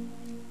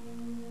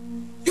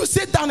 You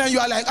sit down and you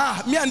are like,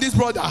 me and this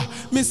brother,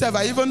 myself,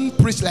 I even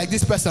preach like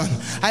this person.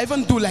 I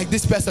even do like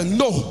this person.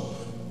 No.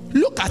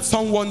 Look at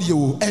someone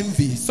you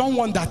envy,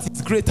 someone that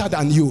is greater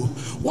than you.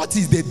 What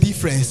is the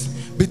difference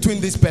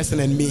between this person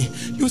and me?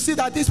 You see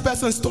that this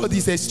person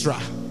studies extra.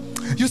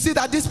 You see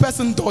that this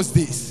person does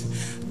this.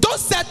 Don't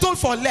settle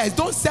for less.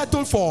 Don't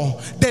settle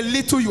for the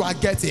little you are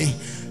getting.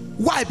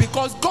 Why?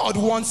 Because God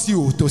wants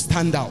you to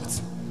stand out.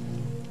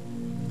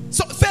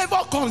 So favor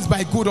comes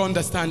by good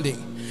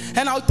understanding.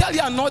 And I'll tell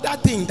you another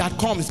thing that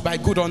comes by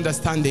good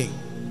understanding.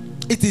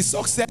 It is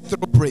success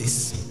through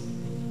praise.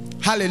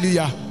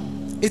 Hallelujah.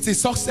 It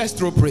is success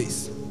through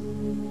praise.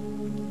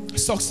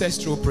 Success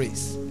through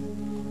praise.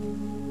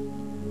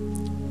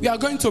 We are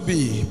going to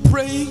be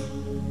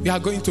praying. We are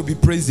going to be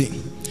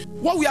praising.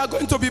 What we are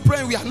going to be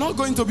praying, we are not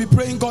going to be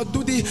praying, God,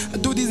 do this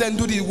and do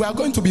this. We are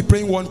going to be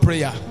praying one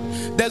prayer.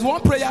 There's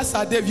one prayer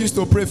Sir Dave used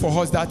to pray for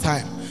us that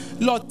time.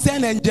 Lord,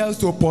 send angels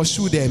to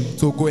pursue them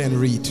to go and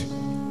read.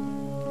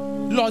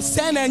 Lord,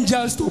 send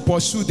angels to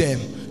pursue them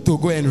to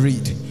go and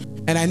read.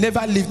 And I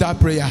never leave that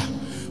prayer.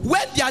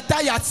 When they are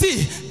tired,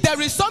 see, there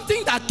is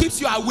something that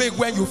keeps you awake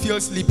when you feel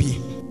sleepy.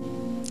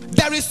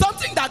 There is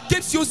something that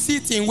keeps you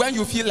sitting when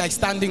you feel like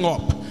standing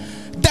up.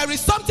 There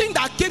is something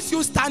that keeps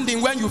you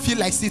standing when you feel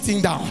like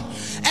sitting down.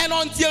 And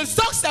until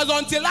success,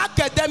 until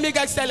academic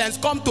excellence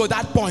come to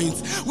that point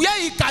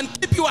where it can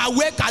keep you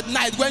awake at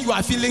night when you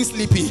are feeling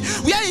sleepy,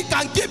 where it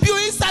can keep you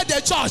inside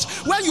the church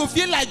when you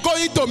feel like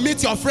going to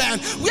meet your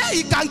friend, where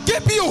it can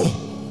keep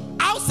you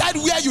outside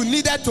where you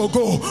needed to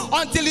go,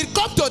 until it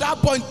comes to that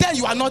point, then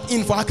you are not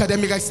in for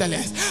academic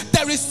excellence.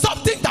 There is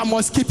something that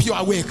must keep you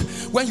awake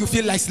when you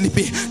feel like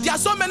sleepy. There are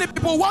so many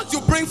people, once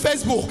you bring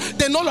Facebook,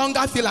 they no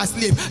longer feel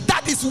asleep.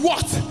 That is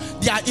what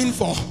they are in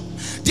for.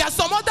 There are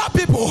some other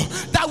people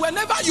that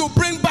whenever you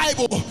bring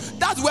Bible,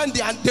 that's when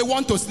they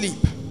want to sleep.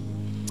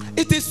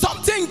 It is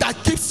something that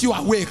keeps you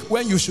awake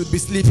when you should be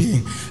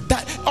sleeping.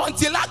 That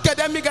until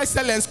academic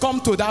excellence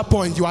comes to that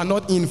point, you are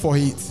not in for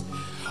it.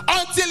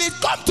 Until it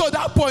comes to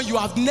that point, you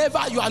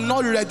are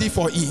not ready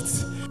for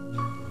it.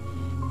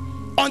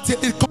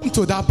 Until it comes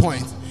to that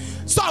point.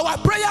 So our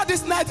prayer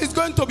this night is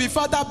going to be,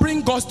 Father,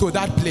 bring us to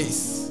that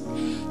place.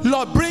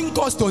 Lord, bring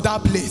us to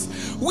that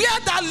place where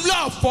that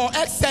love for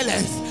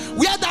excellence,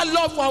 where that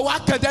love for our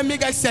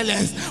academic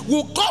excellence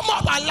will come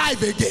up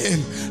alive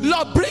again.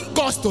 Lord, bring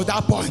us to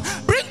that point.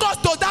 Bring us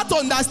to that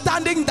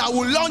understanding that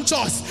will launch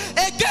us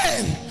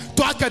again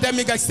to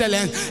academic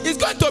excellence. It's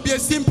going to be a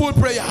simple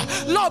prayer.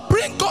 Lord,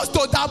 bring us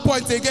to that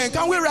point again.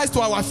 Can we rise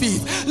to our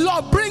feet?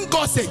 Lord, bring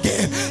us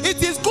again.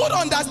 It is good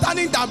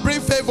understanding that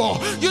brings favor.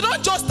 You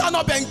don't just stand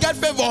up and get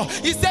favor.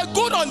 It's a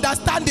good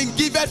understanding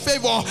giveth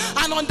favor.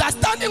 An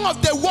understanding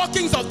of the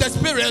workings of the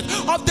Spirit,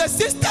 of the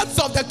systems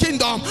of the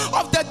kingdom,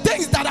 of the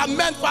things that are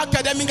meant for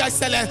academic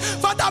excellence.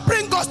 Father,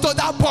 bring us to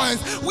that point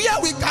where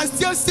we can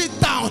still sit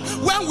down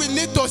when we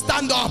need to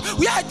stand up,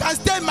 where I can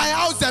stay in my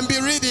house and be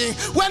reading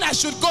when I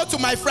should go to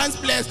my friend's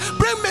place.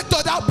 Bring me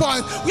to that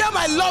point where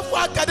my love for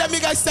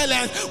academic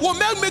excellence will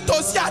make me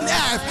to see an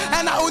F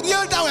and I will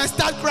kneel down and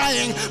start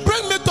crying.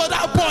 Bring me to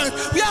that point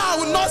where I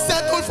will not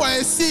settle for a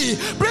C.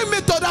 Bring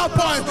me to that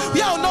point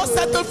where I will not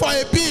settle for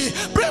a B.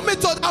 Bring me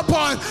to that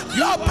point.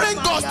 Lord,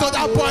 bring us to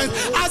that point.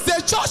 As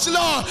a church,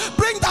 Lord,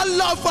 bring that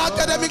love for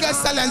academic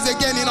excellence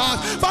again in us.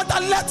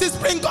 Father, let it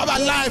spring up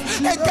alive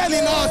again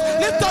in us.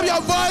 Lift up your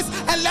voice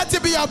and let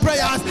it be your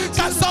prayers.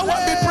 Can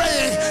someone be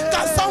praying?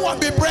 Can someone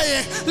be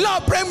praying?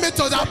 Lord, bring me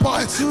to that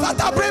point.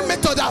 Father, bring me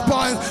to that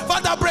point.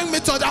 Father, bring me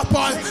to that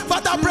point.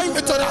 Father, bring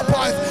me to that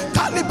point.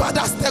 Father,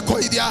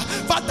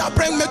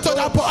 bring me to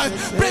that point.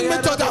 Bring me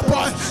to that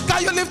point.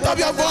 Can you lift up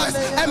your voice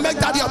and make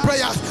that your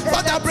prayer?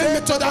 Father, bring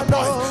me to that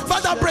point.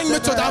 Father, bring me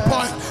to that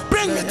point.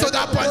 Bring me to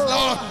that point,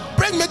 Lord.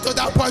 Bring me to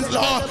that point,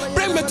 Lord.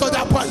 Bring me to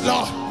that point,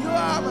 Lord.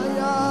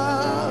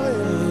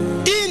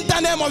 In the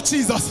name of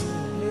Jesus.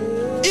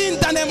 In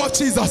the name of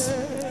Jesus.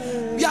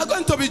 We are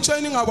going to be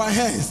joining our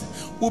hands.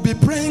 We'll be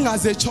praying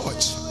as a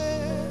church.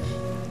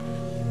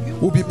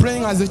 We'll be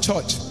praying as a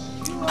church.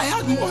 I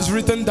had much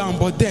written down,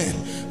 but then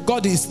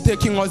God is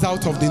taking us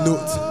out of the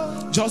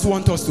note. Just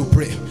want us to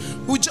pray.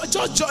 We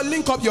just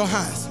link up your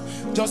hands.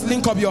 Just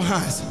link up your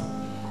hands.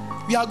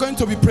 We are going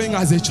to be praying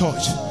as a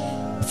church.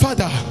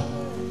 Father,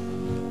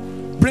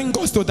 bring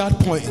us to that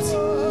point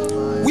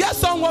where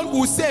someone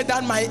will say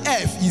that my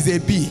F is a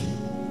B.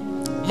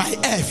 My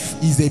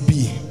F is a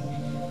B.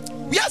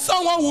 Where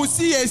someone will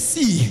see a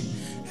C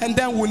and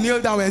then will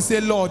kneel down and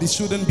say, Lord, it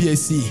shouldn't be a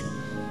C.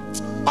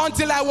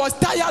 Until I was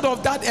tired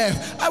of that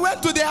F. I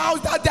went to the house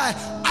that day.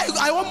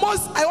 I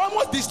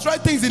almost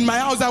destroyed things in my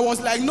house. I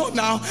was like, no,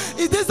 now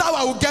is this how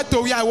I will get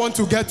to where I want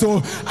to get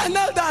to? And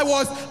now that I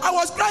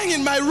was crying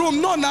in my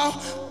room. No, now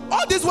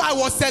all this while I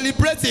was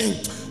celebrating.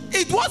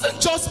 It wasn't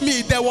just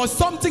me. There was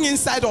something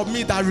inside of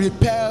me that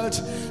repelled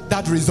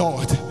that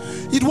result.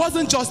 It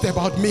wasn't just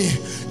about me.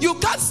 You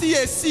can't see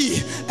a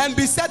C and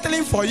be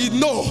settling for it.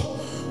 No.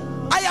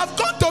 I I have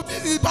gone to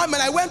this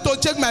department. I went to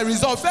check my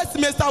result. First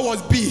semester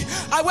was B.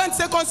 I went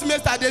second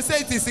semester. They say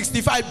it is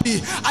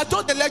 65B. I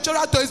told the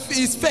lecturer to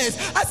his face.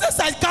 I said,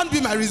 sir, it can't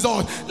be my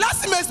result.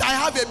 Last semester I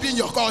have a B in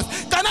your course.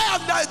 Can I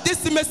have this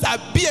semester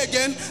B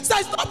again? Sir,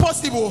 it's not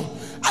possible.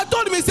 I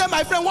told him, he said,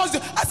 my friend, what's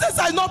the... I said,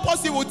 sir, it's not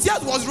possible.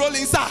 Tears was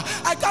rolling, sir.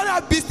 I can't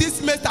have B this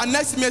semester,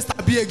 next semester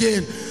B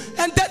again.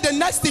 And then the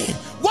next thing,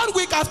 1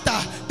 week after,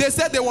 they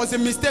said there was a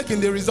mistake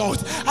in the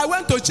result. I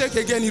went to check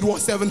again, it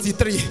was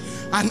 73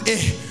 and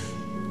A.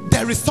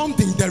 There is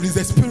something, there is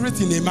a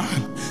spirit in a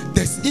man.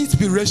 There's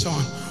inspiration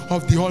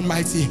of the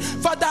Almighty.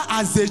 Father,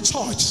 as a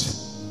church,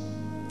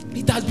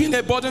 it has been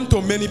a burden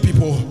to many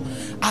people.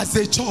 As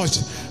a church,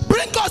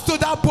 bring us to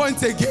that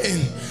point again.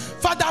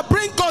 Father,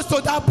 bring us to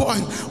that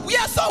point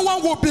where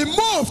someone will be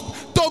moved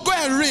to go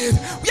and read.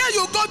 Where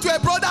you go to a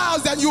brother's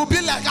house and you'll be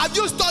like, have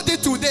you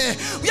studied today?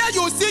 Where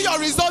you see your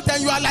result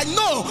and you are like,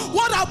 no,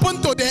 what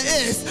happened to the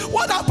A's?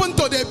 What happened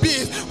to the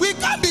B's? We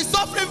can't be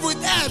suffering with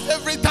F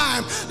every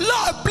time.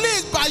 Lord,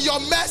 please, by your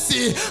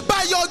mercy,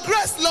 by your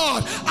grace,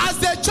 Lord, as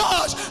the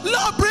church,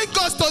 Lord, bring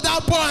us to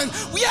that point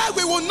where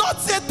we will not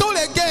settle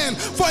again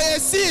for a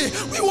C.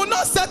 We will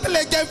not settle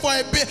again for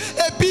a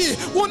B.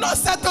 We will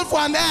not settle for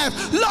an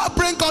F. Lord,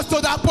 bring us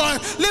to that point.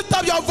 Lift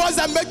up your voice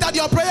and make that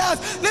your prayers.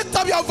 Lift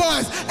up your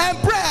voice and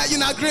pray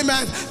in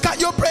agreement. Can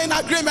you pray in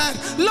agreement?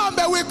 Lord,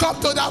 may we come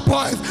to that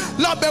point.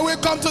 Lord, may we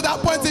come to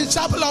that point in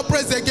Chapel of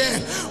Praise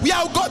again. We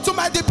have go to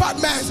my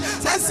department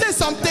and say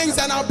some things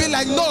and I'll be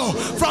like, no,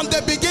 from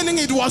the beginning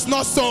it was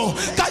not so.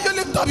 Can you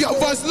lift up your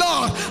voice?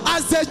 Lord,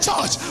 as a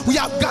church, we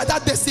have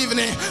gathered this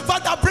evening.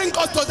 Father, bring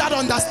us to that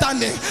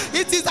understanding.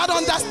 It is that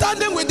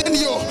understanding within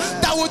you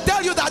that will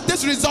tell you that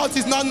this result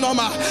is not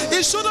normal.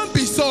 It shouldn't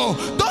be so.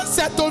 Don't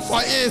settle for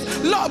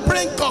it. Lord,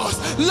 bring us.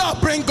 Lord,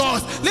 bring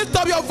us. Lift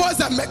up your voice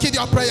and make it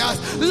your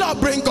prayers. Lord,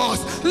 bring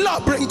us.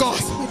 Lord, bring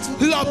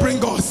us. Lord,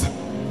 bring us.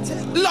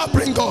 Lord,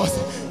 bring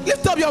us.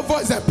 Lift up your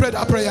voice and pray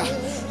that prayer.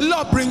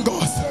 Lord, bring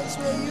us.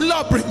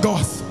 Lord, bring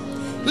us.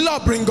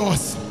 Lord, bring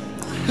us.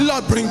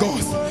 Lord, bring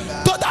us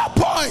to that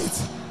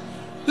point.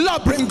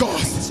 Lord, bring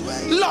us.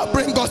 Lord,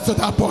 bring us to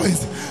that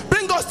point.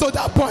 Bring us to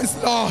that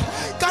point, Lord.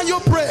 Can you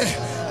pray?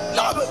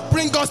 Lord,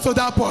 bring us to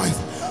that point.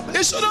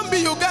 It shouldn't be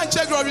you can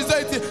check your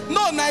result.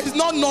 No, it's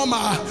not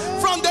normal.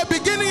 From the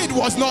beginning, it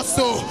was not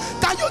so.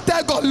 Can you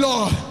tell God,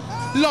 Lord,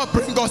 Lord,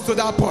 bring us to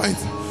that point.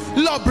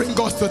 Lord, bring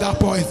us to that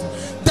point.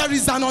 There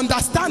is an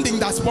understanding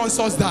that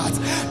sponsors that.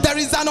 There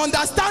is an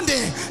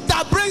understanding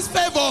that brings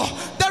favor.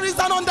 There is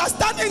an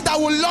understanding that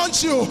will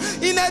launch you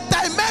in a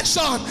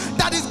dimension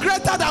that is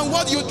greater than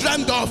what you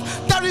dreamed of.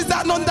 There is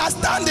an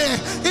understanding.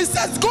 It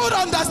says good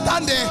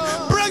understanding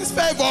brings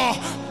favor.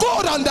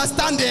 Good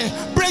understanding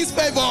brings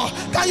favor.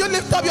 Can you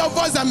lift up your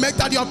voice and make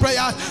that your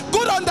prayer?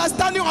 Good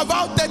understanding of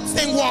how that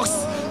thing works,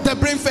 they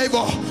bring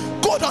favor.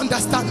 Good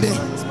understanding.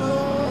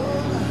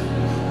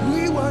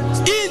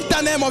 In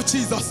the name of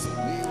Jesus.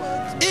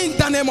 In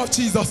the name of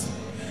Jesus.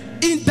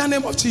 In the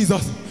name of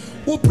Jesus.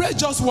 We'll pray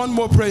just one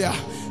more prayer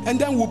and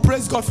then we'll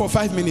praise God for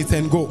 5 minutes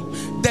and go.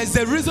 There's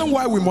a reason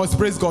why we must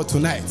praise God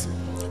tonight.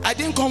 I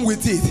didn't come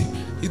with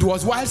it. It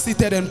was while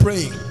seated and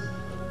praying.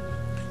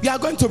 We are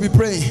going to be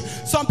praying.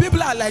 Some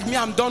people are like me,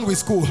 I'm done with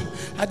school.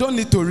 I don't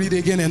need to read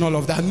again and all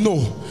of that.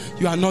 No,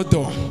 you are not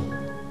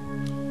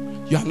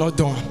done. You are not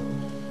done.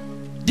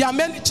 There are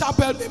many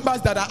chapel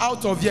members that are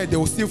out of here, they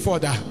will still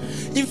further.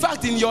 In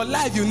fact, in your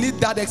life, you need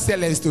that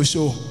excellence to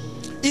show.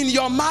 In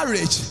your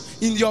marriage,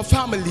 in your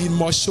family, it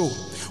must show.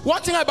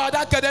 One thing about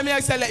academic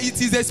excellence,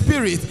 it is a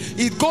spirit.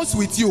 It goes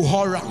with you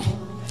all around.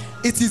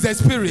 It is a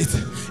spirit.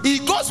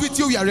 It goes with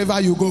you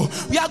wherever you go.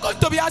 We are going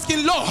to be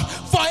asking, Lord,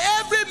 for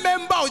every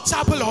member of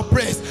Chapel of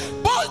Praise,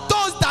 both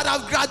those that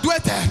have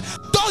graduated,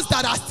 those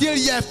that are still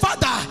here,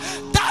 Father,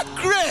 that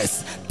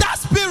grace, that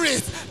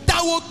spirit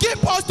that will keep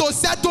us to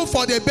settle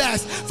for the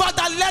best,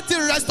 Father, let it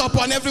rest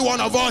upon every one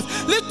of us.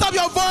 Lift up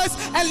your voice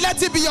and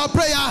let it be your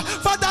prayer.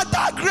 Father,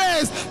 that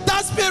grace,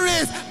 that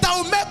spirit that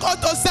will make us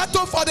to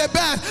settle for the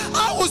best.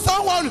 How will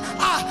someone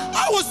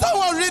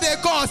read a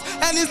course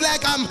and it's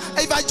like,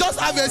 if I just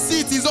have a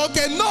seat, it's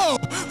okay? No,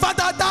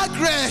 Father, that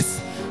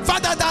grace,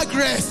 Father, that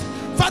grace,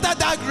 Father,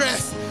 that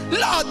grace,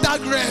 Lord, that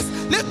grace.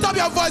 Lift up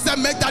your voice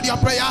and make that your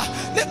prayer.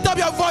 Lift up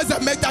your voice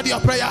and make that your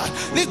prayer.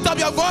 Lift up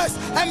your voice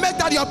and make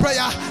that your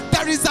prayer.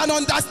 There is an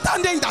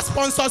understanding that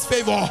sponsors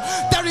favor.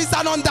 There is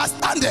an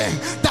understanding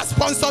that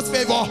sponsors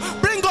favor.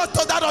 Bring us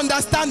to that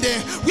understanding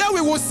where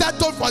we will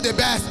settle for the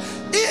best.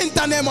 In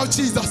the name of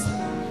Jesus.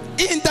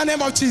 In the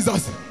name of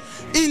Jesus.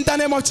 In the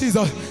name of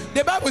Jesus.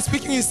 The Bible is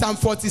speaking in Psalm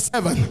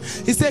 47.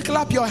 It says,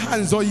 clap your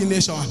hands, all ye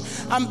nation.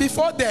 And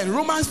before then,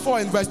 Romans 4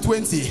 and verse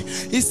 20.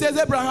 It says,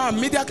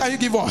 Abraham, media, can you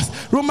give us?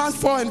 Romans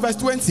 4 and verse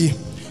 20.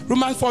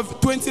 Romans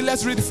 4:20.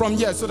 Let's read it from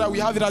here so that we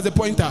have it as a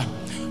pointer.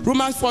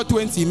 Romans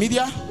 4:20.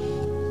 Media.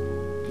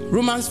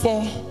 Romans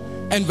 4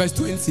 and verse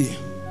 20.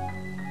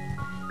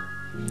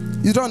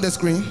 Is it on the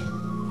screen?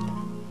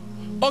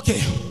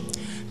 Okay.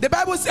 The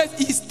Bible says,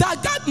 he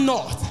staggered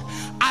not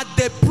at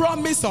the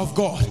promise of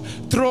God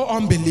through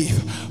unbelief,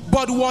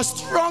 but was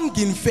strong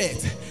in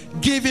faith,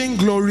 giving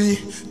glory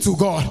to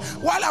God.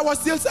 While I was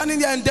still standing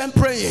there and then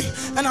praying,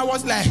 and I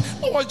was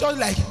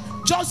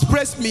just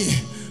praise me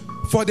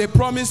for the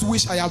promise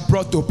which I have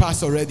brought to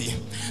pass already.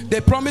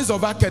 The promise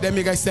of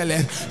academic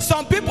excellence.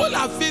 Some people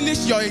have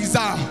finished your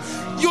exam.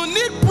 You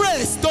need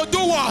praise to do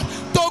what?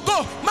 To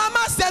go.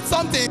 Mama said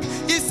something.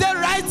 He said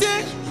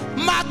writing,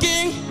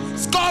 marking,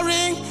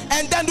 scoring,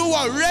 and then do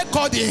what?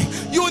 Recording.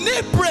 You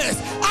need praise.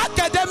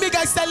 Academic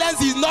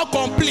excellence is not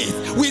complete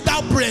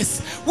without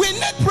praise. We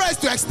need praise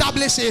to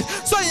establish it.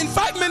 So in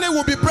 5 minutes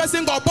we'll be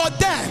praising God. But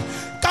then,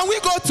 can we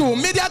go to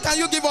media? Can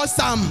you give us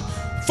Psalm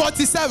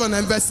 47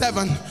 and verse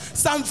 7?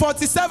 Psalm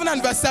 47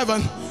 and verse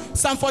 7.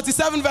 Psalm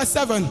 47 verse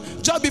 7.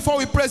 Just before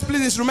we praise,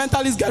 please,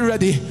 instrumentalists, get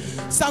ready.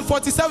 Psalm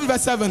 47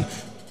 verse 7.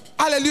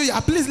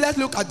 Hallelujah. Please, let's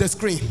look at the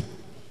screen.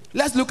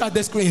 Let's look at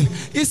the screen.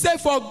 It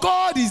says, for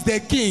God is the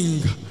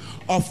King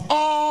of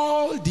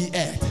all the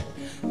earth.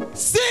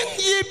 Sing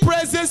ye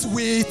praises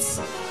with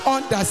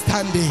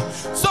understanding.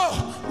 So,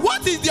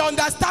 what is the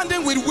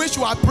understanding with which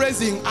you are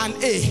praising? An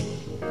A.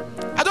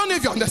 I don't know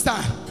if you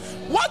understand.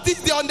 What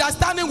is the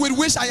understanding with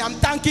which I am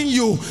thanking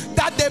you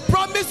that the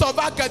promise of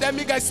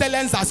academic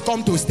excellence has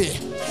come to stay?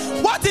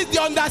 What is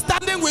the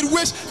understanding with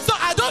which, so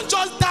I don't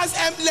just dance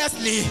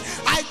aimlessly,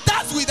 I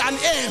dance with an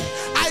aim.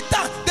 I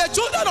dance. The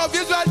children of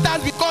Israel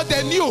danced because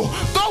they knew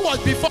God was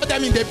before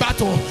them in the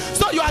battle.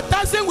 So you are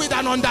dancing with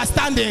an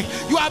understanding.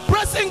 You are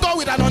praising God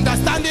with an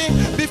understanding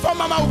before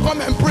Mama will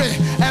come and pray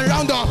and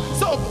round up.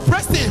 So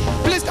Preston,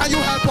 please, can you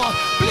help us?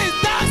 Please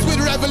dance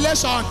with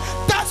revelation.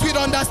 Dance with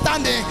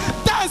understanding.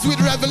 Dance with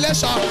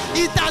revelation.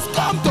 It has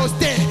come to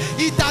stay.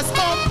 It has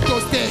come to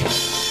stay.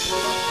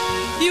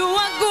 You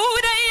are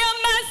good and your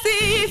mercy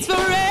is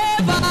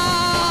forever.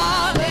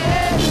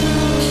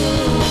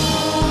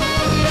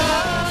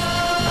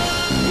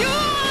 You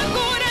are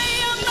good and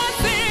your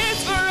mercy is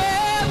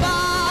forever.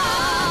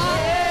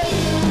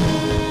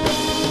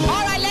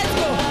 All right, let's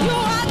go. You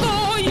are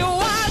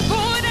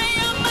good and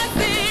your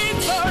mercy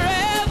is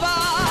forever.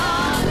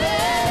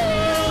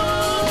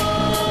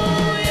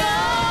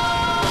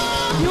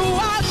 You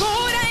are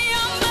good and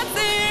your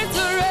mercy is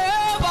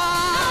forever.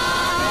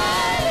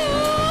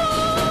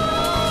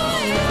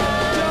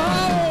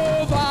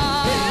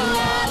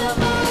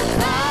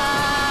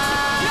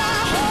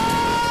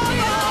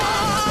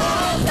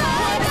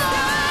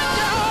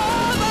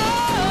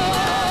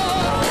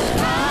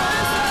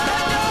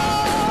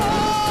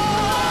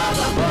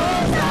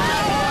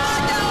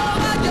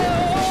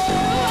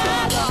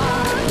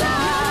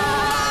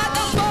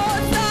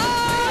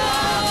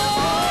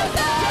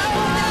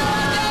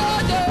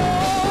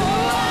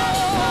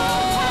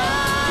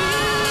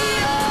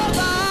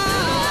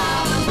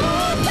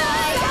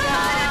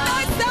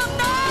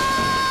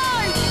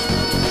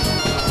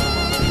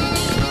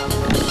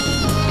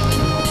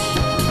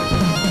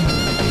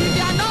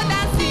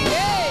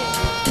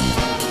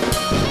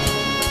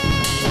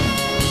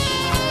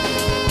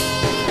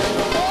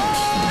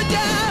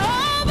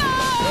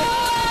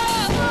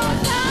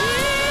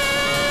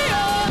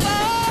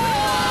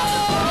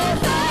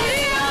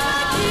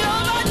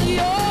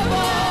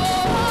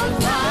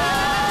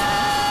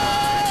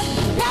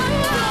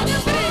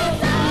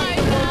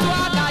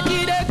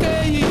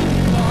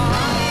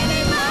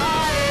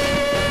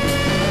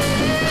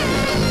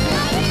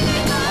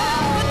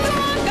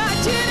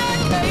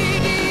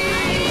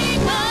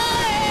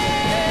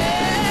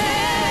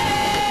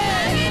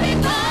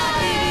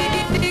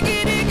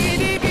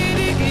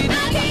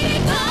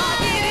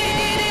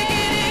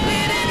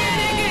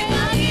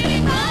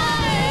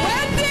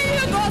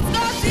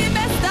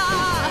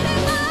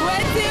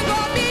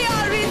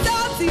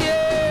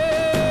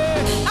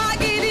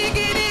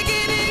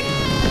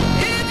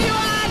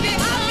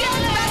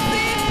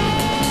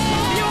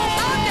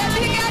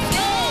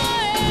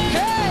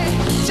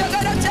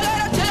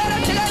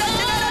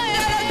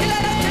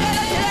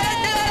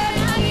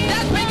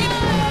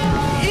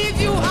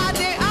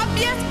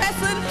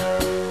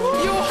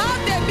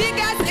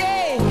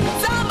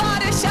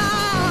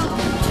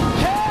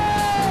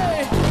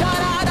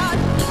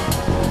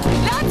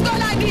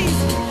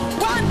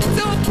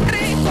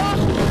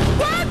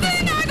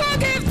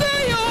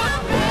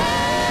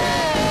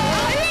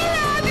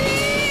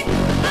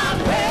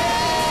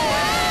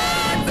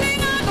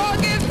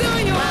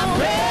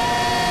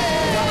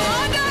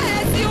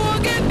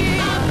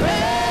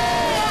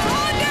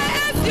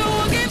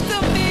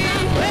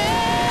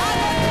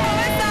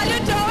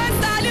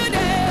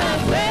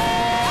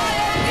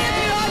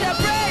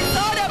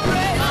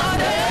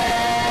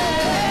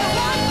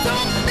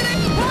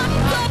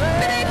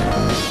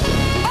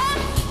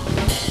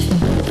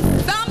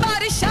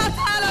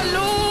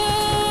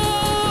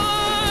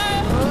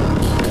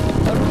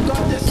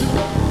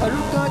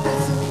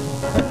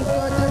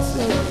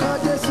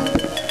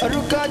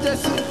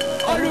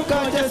 Orúkọ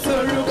Jésù,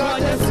 orúkọ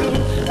Jésù,